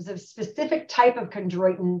done, and it was a specific type of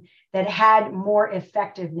chondroitin that had more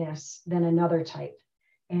effectiveness than another type.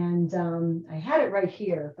 And I had it right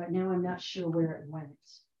here, but now I'm not sure where it went.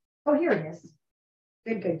 Oh, here it is.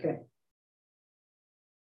 Good.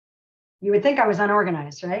 You would think I was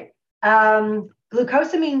unorganized, right?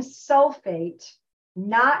 Glucosamine sulfate,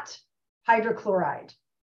 not hydrochloride,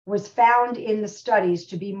 was found in the studies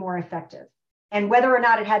to be more effective. And whether or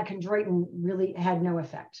not it had chondroitin really had no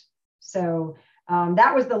effect. So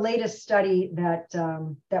that was the latest study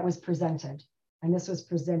that was presented. And this was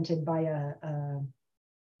presented by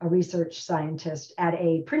a research scientist at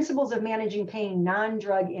a Principles of Managing Pain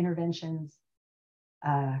non-drug interventions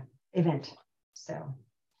event. So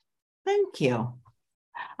thank you.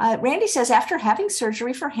 Randy says, after having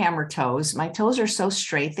surgery for hammer toes, my toes are so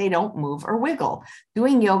straight they don't move or wiggle.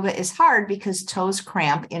 Doing yoga is hard because toes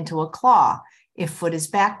cramp into a claw if foot is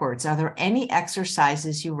backwards. Are there any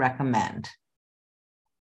exercises you recommend?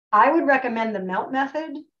 I would recommend the melt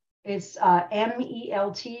method. It's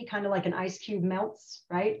MELT, kind of like an ice cube melts,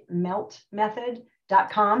 right?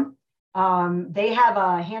 Meltmethod.com. They have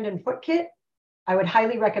a hand and foot kit. I would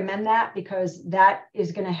highly recommend that because that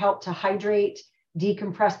is going to help to hydrate,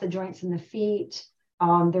 decompress the joints in the feet.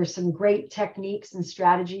 There's some great techniques and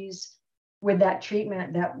strategies with that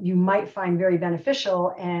treatment that you might find very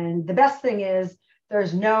beneficial. And the best thing is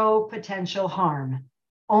there's no potential harm,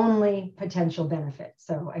 only potential benefit.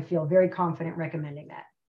 So I feel very confident recommending that.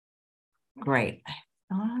 Great.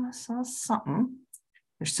 I saw something.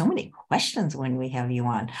 There's so many questions when we have you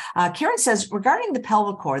on. Karen says, regarding the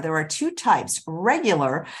pelvic core, there are two types,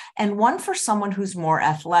 regular and one for someone who's more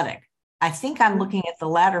athletic. I think I'm looking at the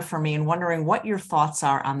latter for me and wondering what your thoughts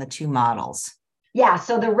are on the two models. Yeah,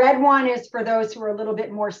 so the red one is for those who are a little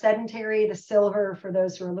bit more sedentary, the silver for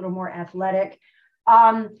those who are a little more athletic.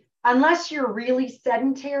 Unless you're really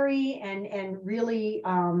sedentary and really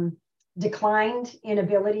declined in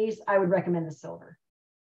abilities, I would recommend the silver.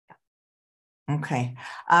 Okay.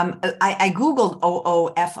 I Googled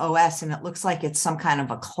OOFOS and it looks like it's some kind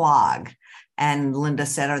of a clog. And Linda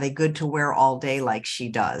said, are they good to wear all day like she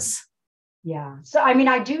does? Yeah. So, I mean,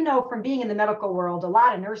 I do know from being in the medical world, a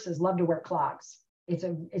lot of nurses love to wear clogs. It's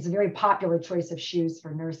a very popular choice of shoes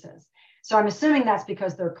for nurses. So I'm assuming that's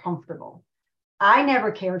because they're comfortable. I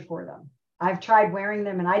never cared for them. I've tried wearing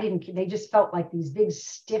them and they just felt like these big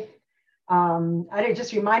stiff, it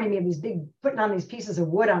just reminded me of putting on these pieces of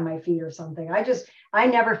wood on my feet or something. I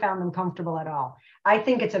never found them comfortable at all. I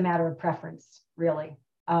think it's a matter of preference, really.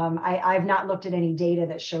 I've not looked at any data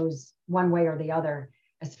that shows one way or the other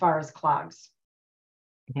as far as clogs.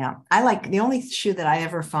 Yeah, the only shoe that I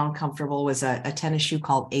ever found comfortable was a tennis shoe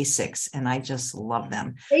called Asics, and I just love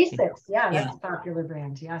them. Asics, that's a popular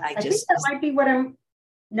brand. Yeah, I think that might be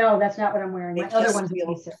no, that's not what I'm wearing. My other ones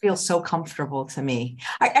feel so comfortable to me.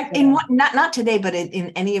 Not today, but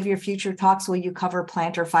in any of your future talks, will you cover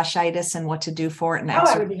plantar fasciitis and what to do for it?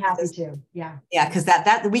 I would be happy to. Yeah. Yeah, because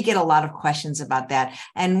that we get a lot of questions about that.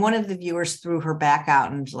 And one of the viewers threw her back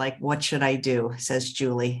out and like, what should I do? Says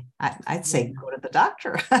Julie. I'd say go to the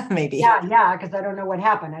doctor, maybe. Yeah, because I don't know what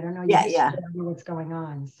happened. I don't know. I don't know what's going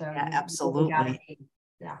on. So yeah, absolutely.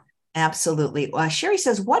 Yeah, absolutely. Sherry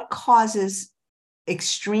says, what causes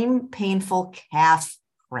extreme painful calf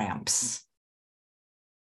cramps?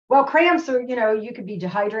 Well, cramps are, you could be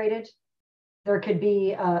dehydrated. There could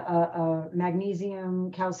be a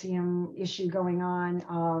magnesium, calcium issue going on,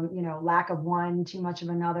 lack of one, too much of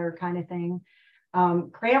another kind of thing.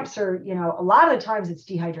 Cramps are, a lot of the times it's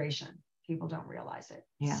dehydration. People don't realize it.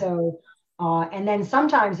 Yeah. So, and then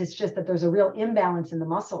sometimes it's just that there's a real imbalance in the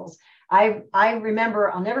muscles. I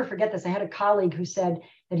remember, I'll never forget this. I had a colleague who said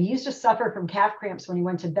that he used to suffer from calf cramps when he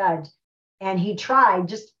went to bed. And he tried,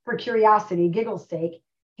 just for curiosity, giggle's sake,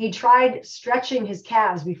 he tried stretching his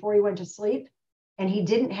calves before he went to sleep, and he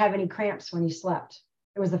didn't have any cramps when he slept.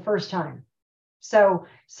 It was the first time. So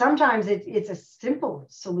sometimes it's a simple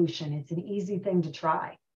solution. It's an easy thing to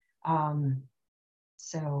try.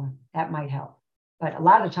 So that might help. But a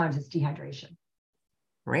lot of times it's dehydration.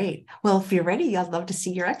 Great. Well, if you're ready, I'd love to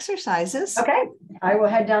see your exercises. Okay. I will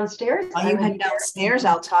head downstairs. While you head downstairs,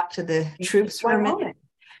 I'll talk to the troops for a minute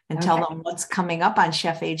and tell them what's coming up on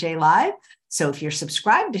Chef AJ Live. So if you're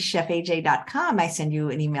subscribed to chefaj.com, I send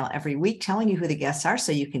you an email every week telling you who the guests are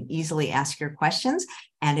so you can easily ask your questions.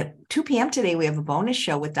 And at 2 p.m. today, we have a bonus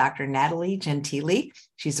show with Dr. Natalie Gentili.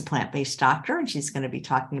 She's a plant-based doctor, and she's going to be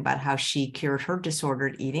talking about how she cured her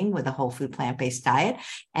disordered eating with a whole food plant-based diet.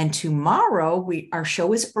 And tomorrow, our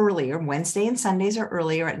show is earlier. Wednesday and Sundays are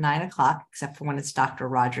earlier at 9 o'clock, except for when it's Dr.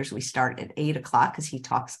 Rogers. We start at 8 o'clock because he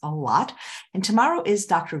talks a lot. And tomorrow is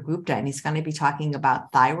Dr. Gupta, and he's going to be talking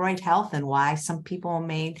about thyroid health and why some people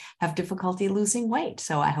may have difficulty losing weight.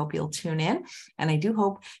 So I hope you'll tune in, and I do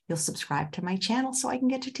hope you'll subscribe to my channel so I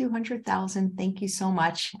can get to 200,000. Thank you so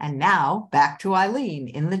much. And now back to Eileen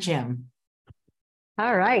in the gym.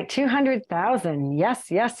 All right, 200,000. Yes.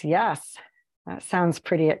 That sounds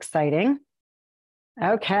pretty exciting.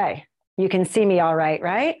 Okay, you can see me all right,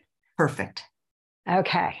 right? Perfect.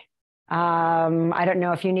 Okay. I don't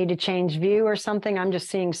know if you need to change view or something. I'm just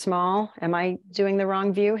seeing small. Am I doing the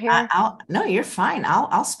wrong view here? No, you're fine.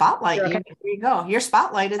 I'll spotlight you. Here you go. You're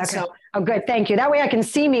spotlighted. Okay. So. Oh, good. Thank you. That way I can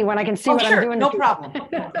see me when I can see what I'm doing. No problem.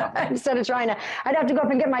 Instead of I'd have to go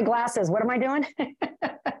up and get my glasses. What am I doing?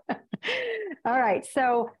 All right.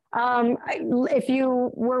 So if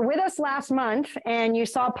you were with us last month and you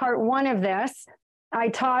saw part 1 of this, I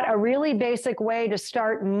taught a really basic way to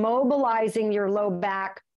start mobilizing your low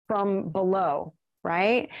back from below.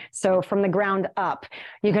 right? So from the ground up.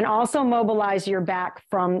 You can also mobilize your back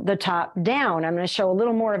from the top down. I'm going to show a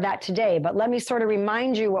little more of that today, but let me sort of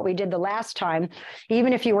remind you what we did the last time.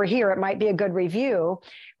 Even if you were here, it might be a good review.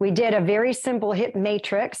 We did a very simple hip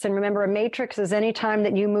matrix. And remember, a matrix is any time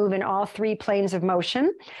that you move in all three planes of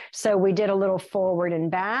motion. So we did a little forward and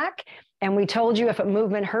back. And we told you if a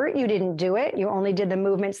movement hurt, you didn't do it. You only did the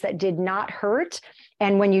movements that did not hurt.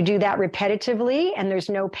 And when you do that repetitively and there's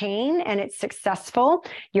no pain and it's successful,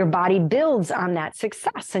 your body builds on that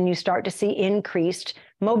success and you start to see increased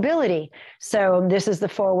mobility. So this is the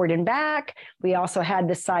forward and back. We also had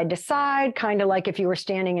the side to side, kind of like if you were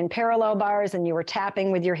standing in parallel bars and you were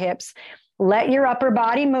tapping with your hips. Let your upper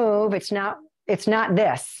body move. It's not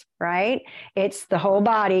this, right? It's the whole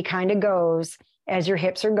body kind of goes as your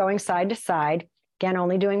hips are going side to side. Again,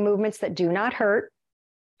 only doing movements that do not hurt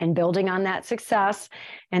and building on that success.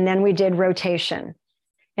 And then we did rotation.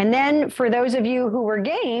 And then for those of you who were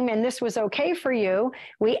game and this was okay for you,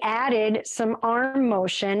 we added some arm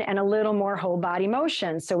motion and a little more whole body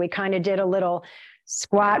motion. So we kind of did a little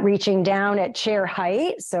squat reaching down at chair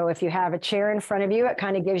height. So if you have a chair in front of you, it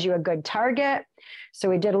kind of gives you a good target. So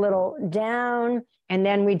we did a little down and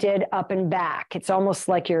then we did up and back. It's almost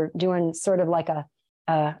like you're doing sort of like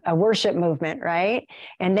a worship movement, right?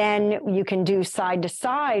 And then you can do side to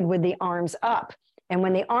side with the arms up. And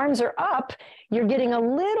when the arms are up, you're getting a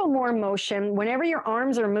little more motion. Whenever your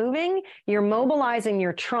arms are moving, you're mobilizing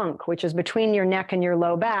your trunk, which is between your neck and your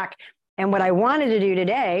low back. And what I wanted to do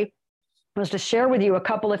today was to share with you a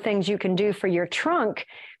couple of things you can do for your trunk,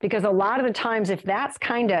 because a lot of the times if that's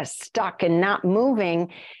kind of stuck and not moving,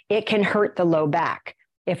 it can hurt the low back.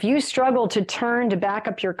 If you struggle to turn to back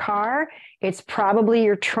up your car, it's probably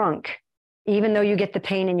your trunk, even though you get the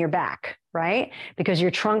pain in your back, right? Because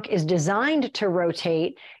your trunk is designed to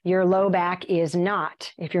rotate, your low back is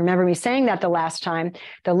not. If you remember me saying that the last time,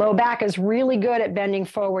 the low back is really good at bending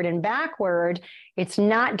forward and backward. It's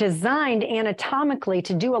not designed anatomically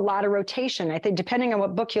to do a lot of rotation. I think depending on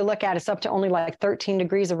what book you look at, it's up to only like 13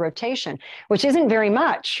 degrees of rotation, which isn't very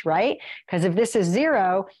much, right? Because if this is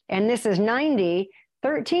 0 and this is 90,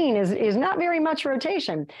 13 is not very much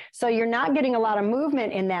rotation. So you're not getting a lot of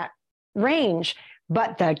movement in that range,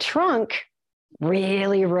 but the trunk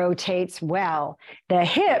really rotates well. The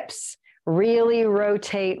hips really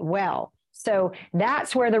rotate well. So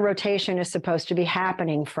that's where the rotation is supposed to be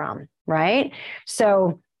happening from, right?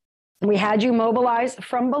 So we had you mobilize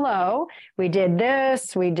from below. We did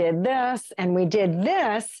this, and we did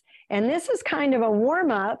this. And this is kind of a warm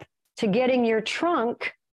up to getting your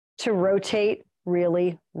trunk to rotate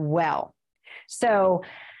really well. So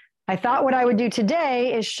I thought what I would do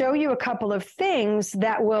today is show you a couple of things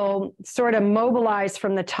that will sort of mobilize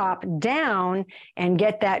from the top down and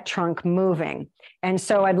get that trunk moving. And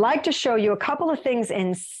so I'd like to show you a couple of things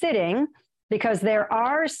in sitting, because there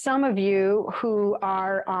are some of you who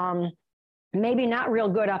are maybe not real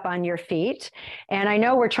good up on your feet. And I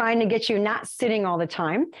know we're trying to get you not sitting all the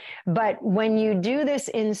time, but when you do this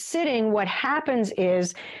in sitting, what happens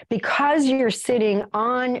is because you're sitting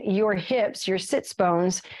on your hips, your sits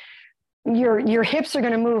bones, your hips are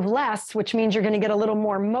going to move less, which means you're going to get a little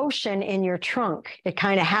more motion in your trunk. It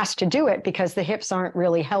kind of has to do it because the hips aren't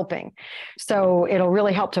really helping. So it'll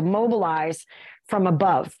really help to mobilize from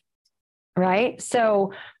above, right?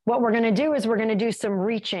 So what we're going to do is we're going to do some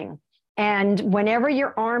reaching. And whenever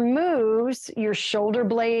your arm moves, your shoulder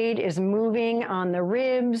blade is moving on the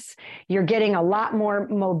ribs. You're getting a lot more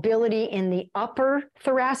mobility in the upper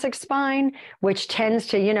thoracic spine, which tends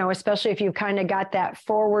to, especially if you've kind of got that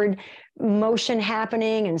forward motion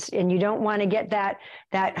happening and you don't want to get that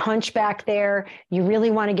hunchback there. You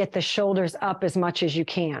really want to get the shoulders up as much as you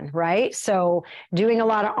can, right? So doing a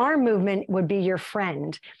lot of arm movement would be your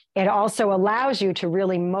friend. It also allows you to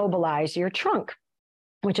really mobilize your trunk,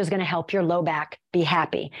 which is going to help your low back be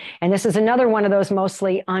happy. And this is another one of those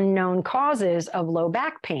mostly unknown causes of low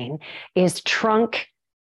back pain is trunk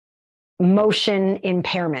motion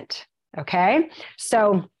impairment, okay?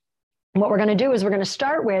 So what we're going to do is we're going to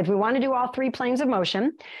start with, we want to do all three planes of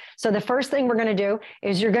motion. So the first thing we're going to do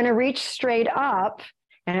is you're going to reach straight up.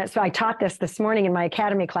 And I taught this morning in my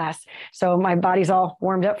academy class, so my body's all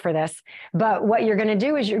warmed up for this. But what you're going to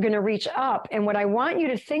do is you're going to reach up. And what I want you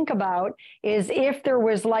to think about is if there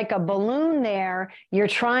was like a balloon there, you're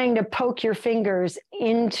trying to poke your fingers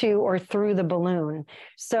into or through the balloon.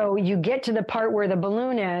 So you get to the part where the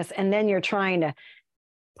balloon is, and then you're trying to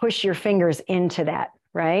push your fingers into that.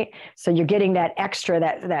 Right? So you're getting that extra,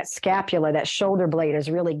 that scapula, that shoulder blade is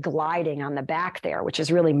really gliding on the back there, which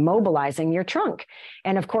is really mobilizing your trunk.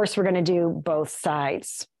 And of course, we're going to do both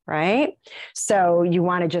sides, right? So you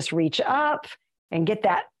want to just reach up and get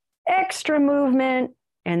that extra movement,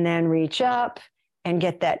 and then reach up and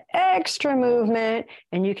get that extra movement.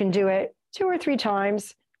 And you can do it 2 or 3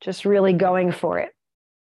 times, just really going for it.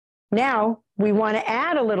 Now we want to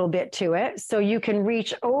add a little bit to it so you can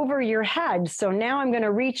reach over your head. So now I'm going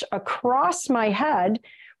to reach across my head,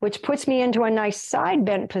 which puts me into a nice side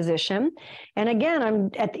bent position. And again,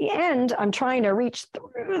 I'm at the end, I'm trying to reach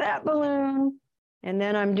through that balloon. And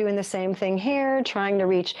then I'm doing the same thing here, trying to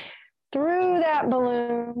reach through that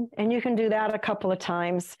balloon. And you can do that a couple of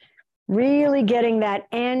times, really getting that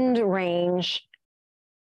end range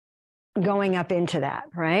going up into that,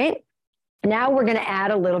 right? Now we're going to add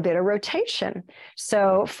a little bit of rotation.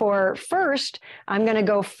 So for first, I'm going to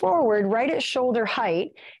go forward right at shoulder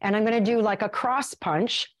height, and I'm going to do like a cross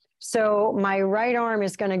punch. So my right arm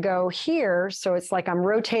is going to go here. So it's like I'm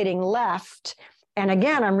rotating left. And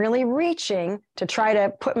again, I'm really reaching to try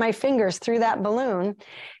to put my fingers through that balloon.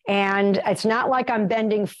 And it's not like I'm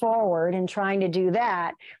bending forward and trying to do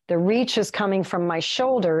that. The reach is coming from my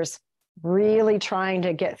shoulders, really trying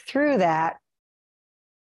to get through that.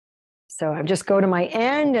 So I just go to my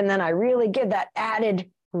end, and then I really give that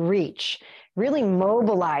added reach, really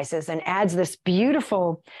mobilizes and adds this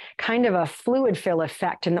beautiful kind of a fluid fill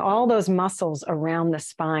effect in all those muscles around the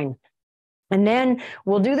spine. And then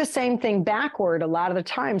we'll do the same thing backward. A lot of the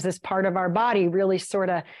times, this part of our body really sort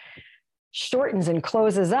of shortens and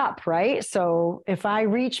closes up, right? So if I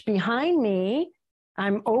reach behind me,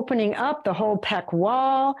 I'm opening up the whole pec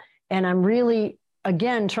wall, and I'm really,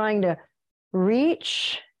 again, trying to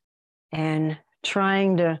reach and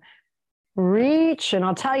trying to reach. And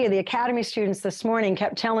I'll tell you, the academy students this morning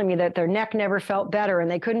kept telling me that their neck never felt better,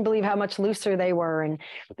 and they couldn't believe how much looser they were. And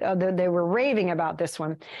they were raving about this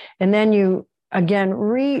one. And then you, again,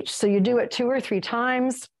 reach. So you do it 2 or 3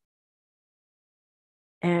 times,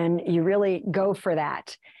 and you really go for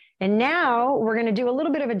that. And now we're going to do a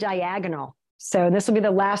little bit of a diagonal. So this will be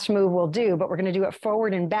the last move we'll do, but we're going to do it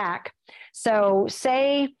forward and back. So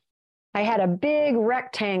say I had a big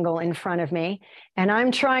rectangle in front of me, and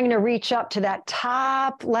I'm trying to reach up to that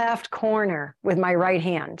top left corner with my right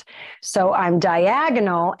hand. So I'm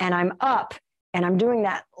diagonal and I'm up, and I'm doing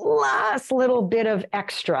that last little bit of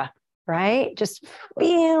extra, right? Just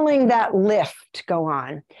feeling that lift go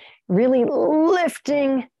on, really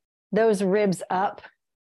lifting those ribs up.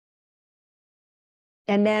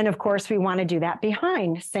 And then, of course, we want to do that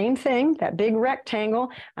behind. Same thing, that big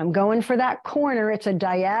rectangle. I'm going for that corner. It's a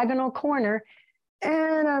diagonal corner.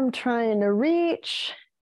 And I'm trying to reach.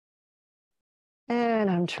 And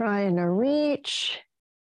I'm trying to reach.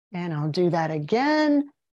 And I'll do that again.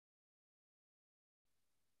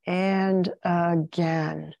 And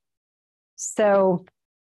again. So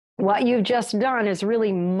what you've just done is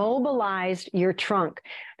really mobilized your trunk.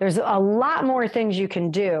 There's a lot more things you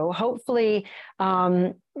can do. Hopefully,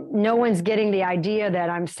 no one's getting the idea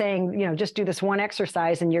that I'm saying, just do this one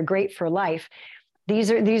exercise and you're great for life.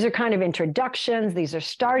 These are kind of introductions. These are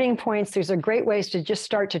starting points. These are great ways to just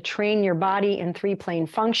start to train your body in 3-plane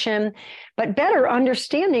function, but better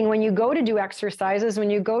understanding when you go to do exercises, when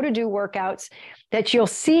you go to do workouts, that you'll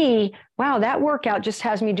see, wow, that workout just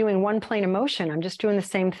has me doing 1 plane of motion. I'm just doing the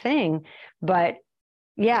same thing. But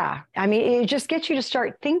yeah, I mean, it just gets you to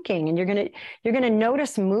start thinking, and you're going to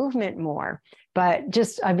notice movement more. But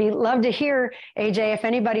just, I'd love to hear, AJ, if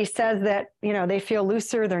anybody says that, they feel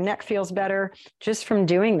looser, their neck feels better just from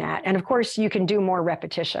doing that. And of course, you can do more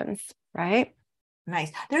repetitions, right?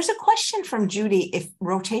 Nice. There's a question from Judy, if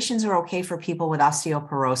rotations are okay for people with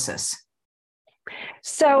osteoporosis.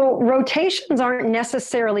 So rotations aren't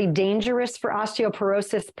necessarily dangerous for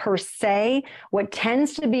osteoporosis per se. What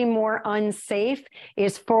tends to be more unsafe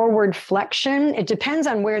is forward flexion. It depends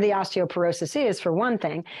on where the osteoporosis is, for one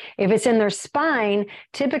thing. If it's in their spine,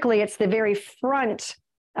 typically it's the very front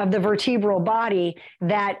of the vertebral body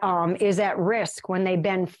that is at risk when they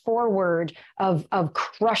bend forward of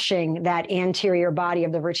crushing that anterior body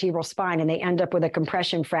of the vertebral spine, and they end up with a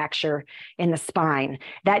compression fracture in the spine.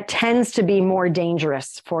 That tends to be more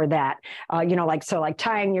dangerous for that, like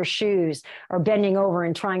tying your shoes or bending over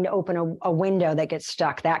and trying to open a window that gets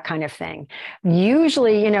stuck, that kind of thing.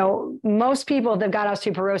 Usually, most people that have got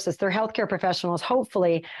osteoporosis, their healthcare professionals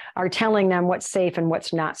hopefully are telling them what's safe and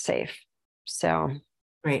what's not safe. So.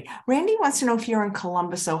 Great. Randy wants to know if you're in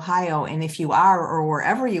Columbus, Ohio, and if you are, or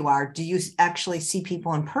wherever you are, do you actually see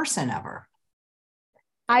people in person ever?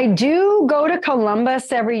 I do go to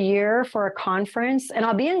Columbus every year for a conference, and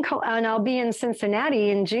I'll be in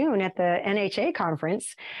Cincinnati in June at the NHA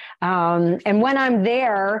conference. And when I'm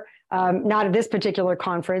there, not at this particular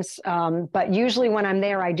conference, but usually when I'm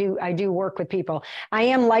there, I do work with people. I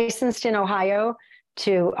am licensed in Ohio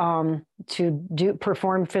to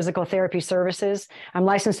perform physical therapy services. I'm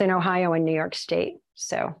licensed in Ohio and New York State.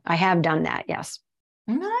 So I have done that. Yes.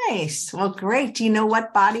 Nice. Well, great. Do you know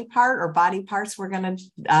what body part or body parts we're going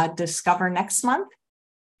to discover next month?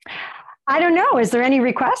 I don't know. Is there any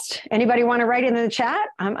request? Anybody want to write in the chat?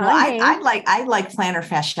 I like plantar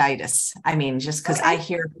fasciitis. I mean, just because I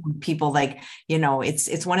hear from people like,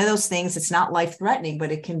 it's one of those things. It's not life threatening,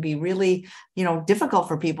 but it can be really, difficult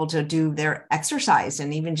for people to do their exercise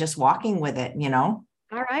and even just walking with it,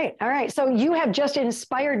 All right. So you have just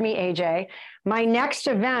inspired me, AJ. My next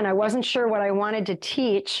event, I wasn't sure what I wanted to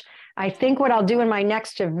teach. I think what I'll do in my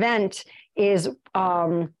next event is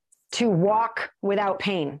to walk without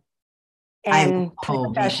pain. And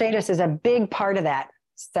plantar fasciitis is a big part of that.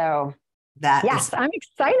 So I'm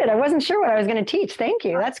excited. I wasn't sure what I was going to teach. Thank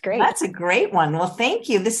you. That's great. That's a great one. Well, thank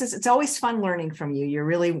you. It's always fun learning from you. You're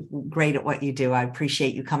really great at what you do. I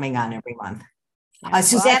appreciate you coming on every month.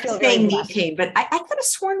 Suzanne's saying knee pain, but I could have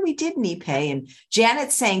sworn we did knee pain. And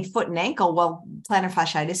Janet's saying foot and ankle. Well, plantar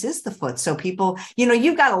fasciitis is the foot. So people,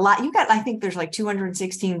 you've got a lot. I think there's like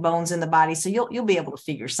 216 bones in the body. So you'll be able to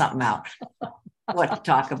figure something out. What to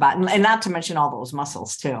talk about, and not to mention all those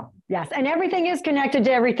muscles too. Yes, and everything is connected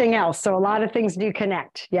to everything else, so a lot of things do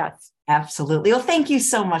connect. Yes, absolutely. Well, thank you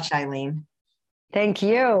so much, Eileen. Thank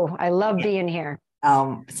you. I love being here.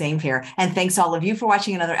 Same here. And thanks all of you for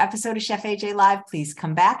watching another episode of Chef AJ Live. Please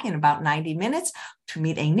come back in about 90 minutes to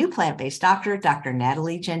meet a new plant-based doctor, Dr.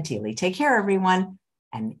 Natalie Gentili. Take care, everyone,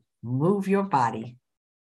 and move your body.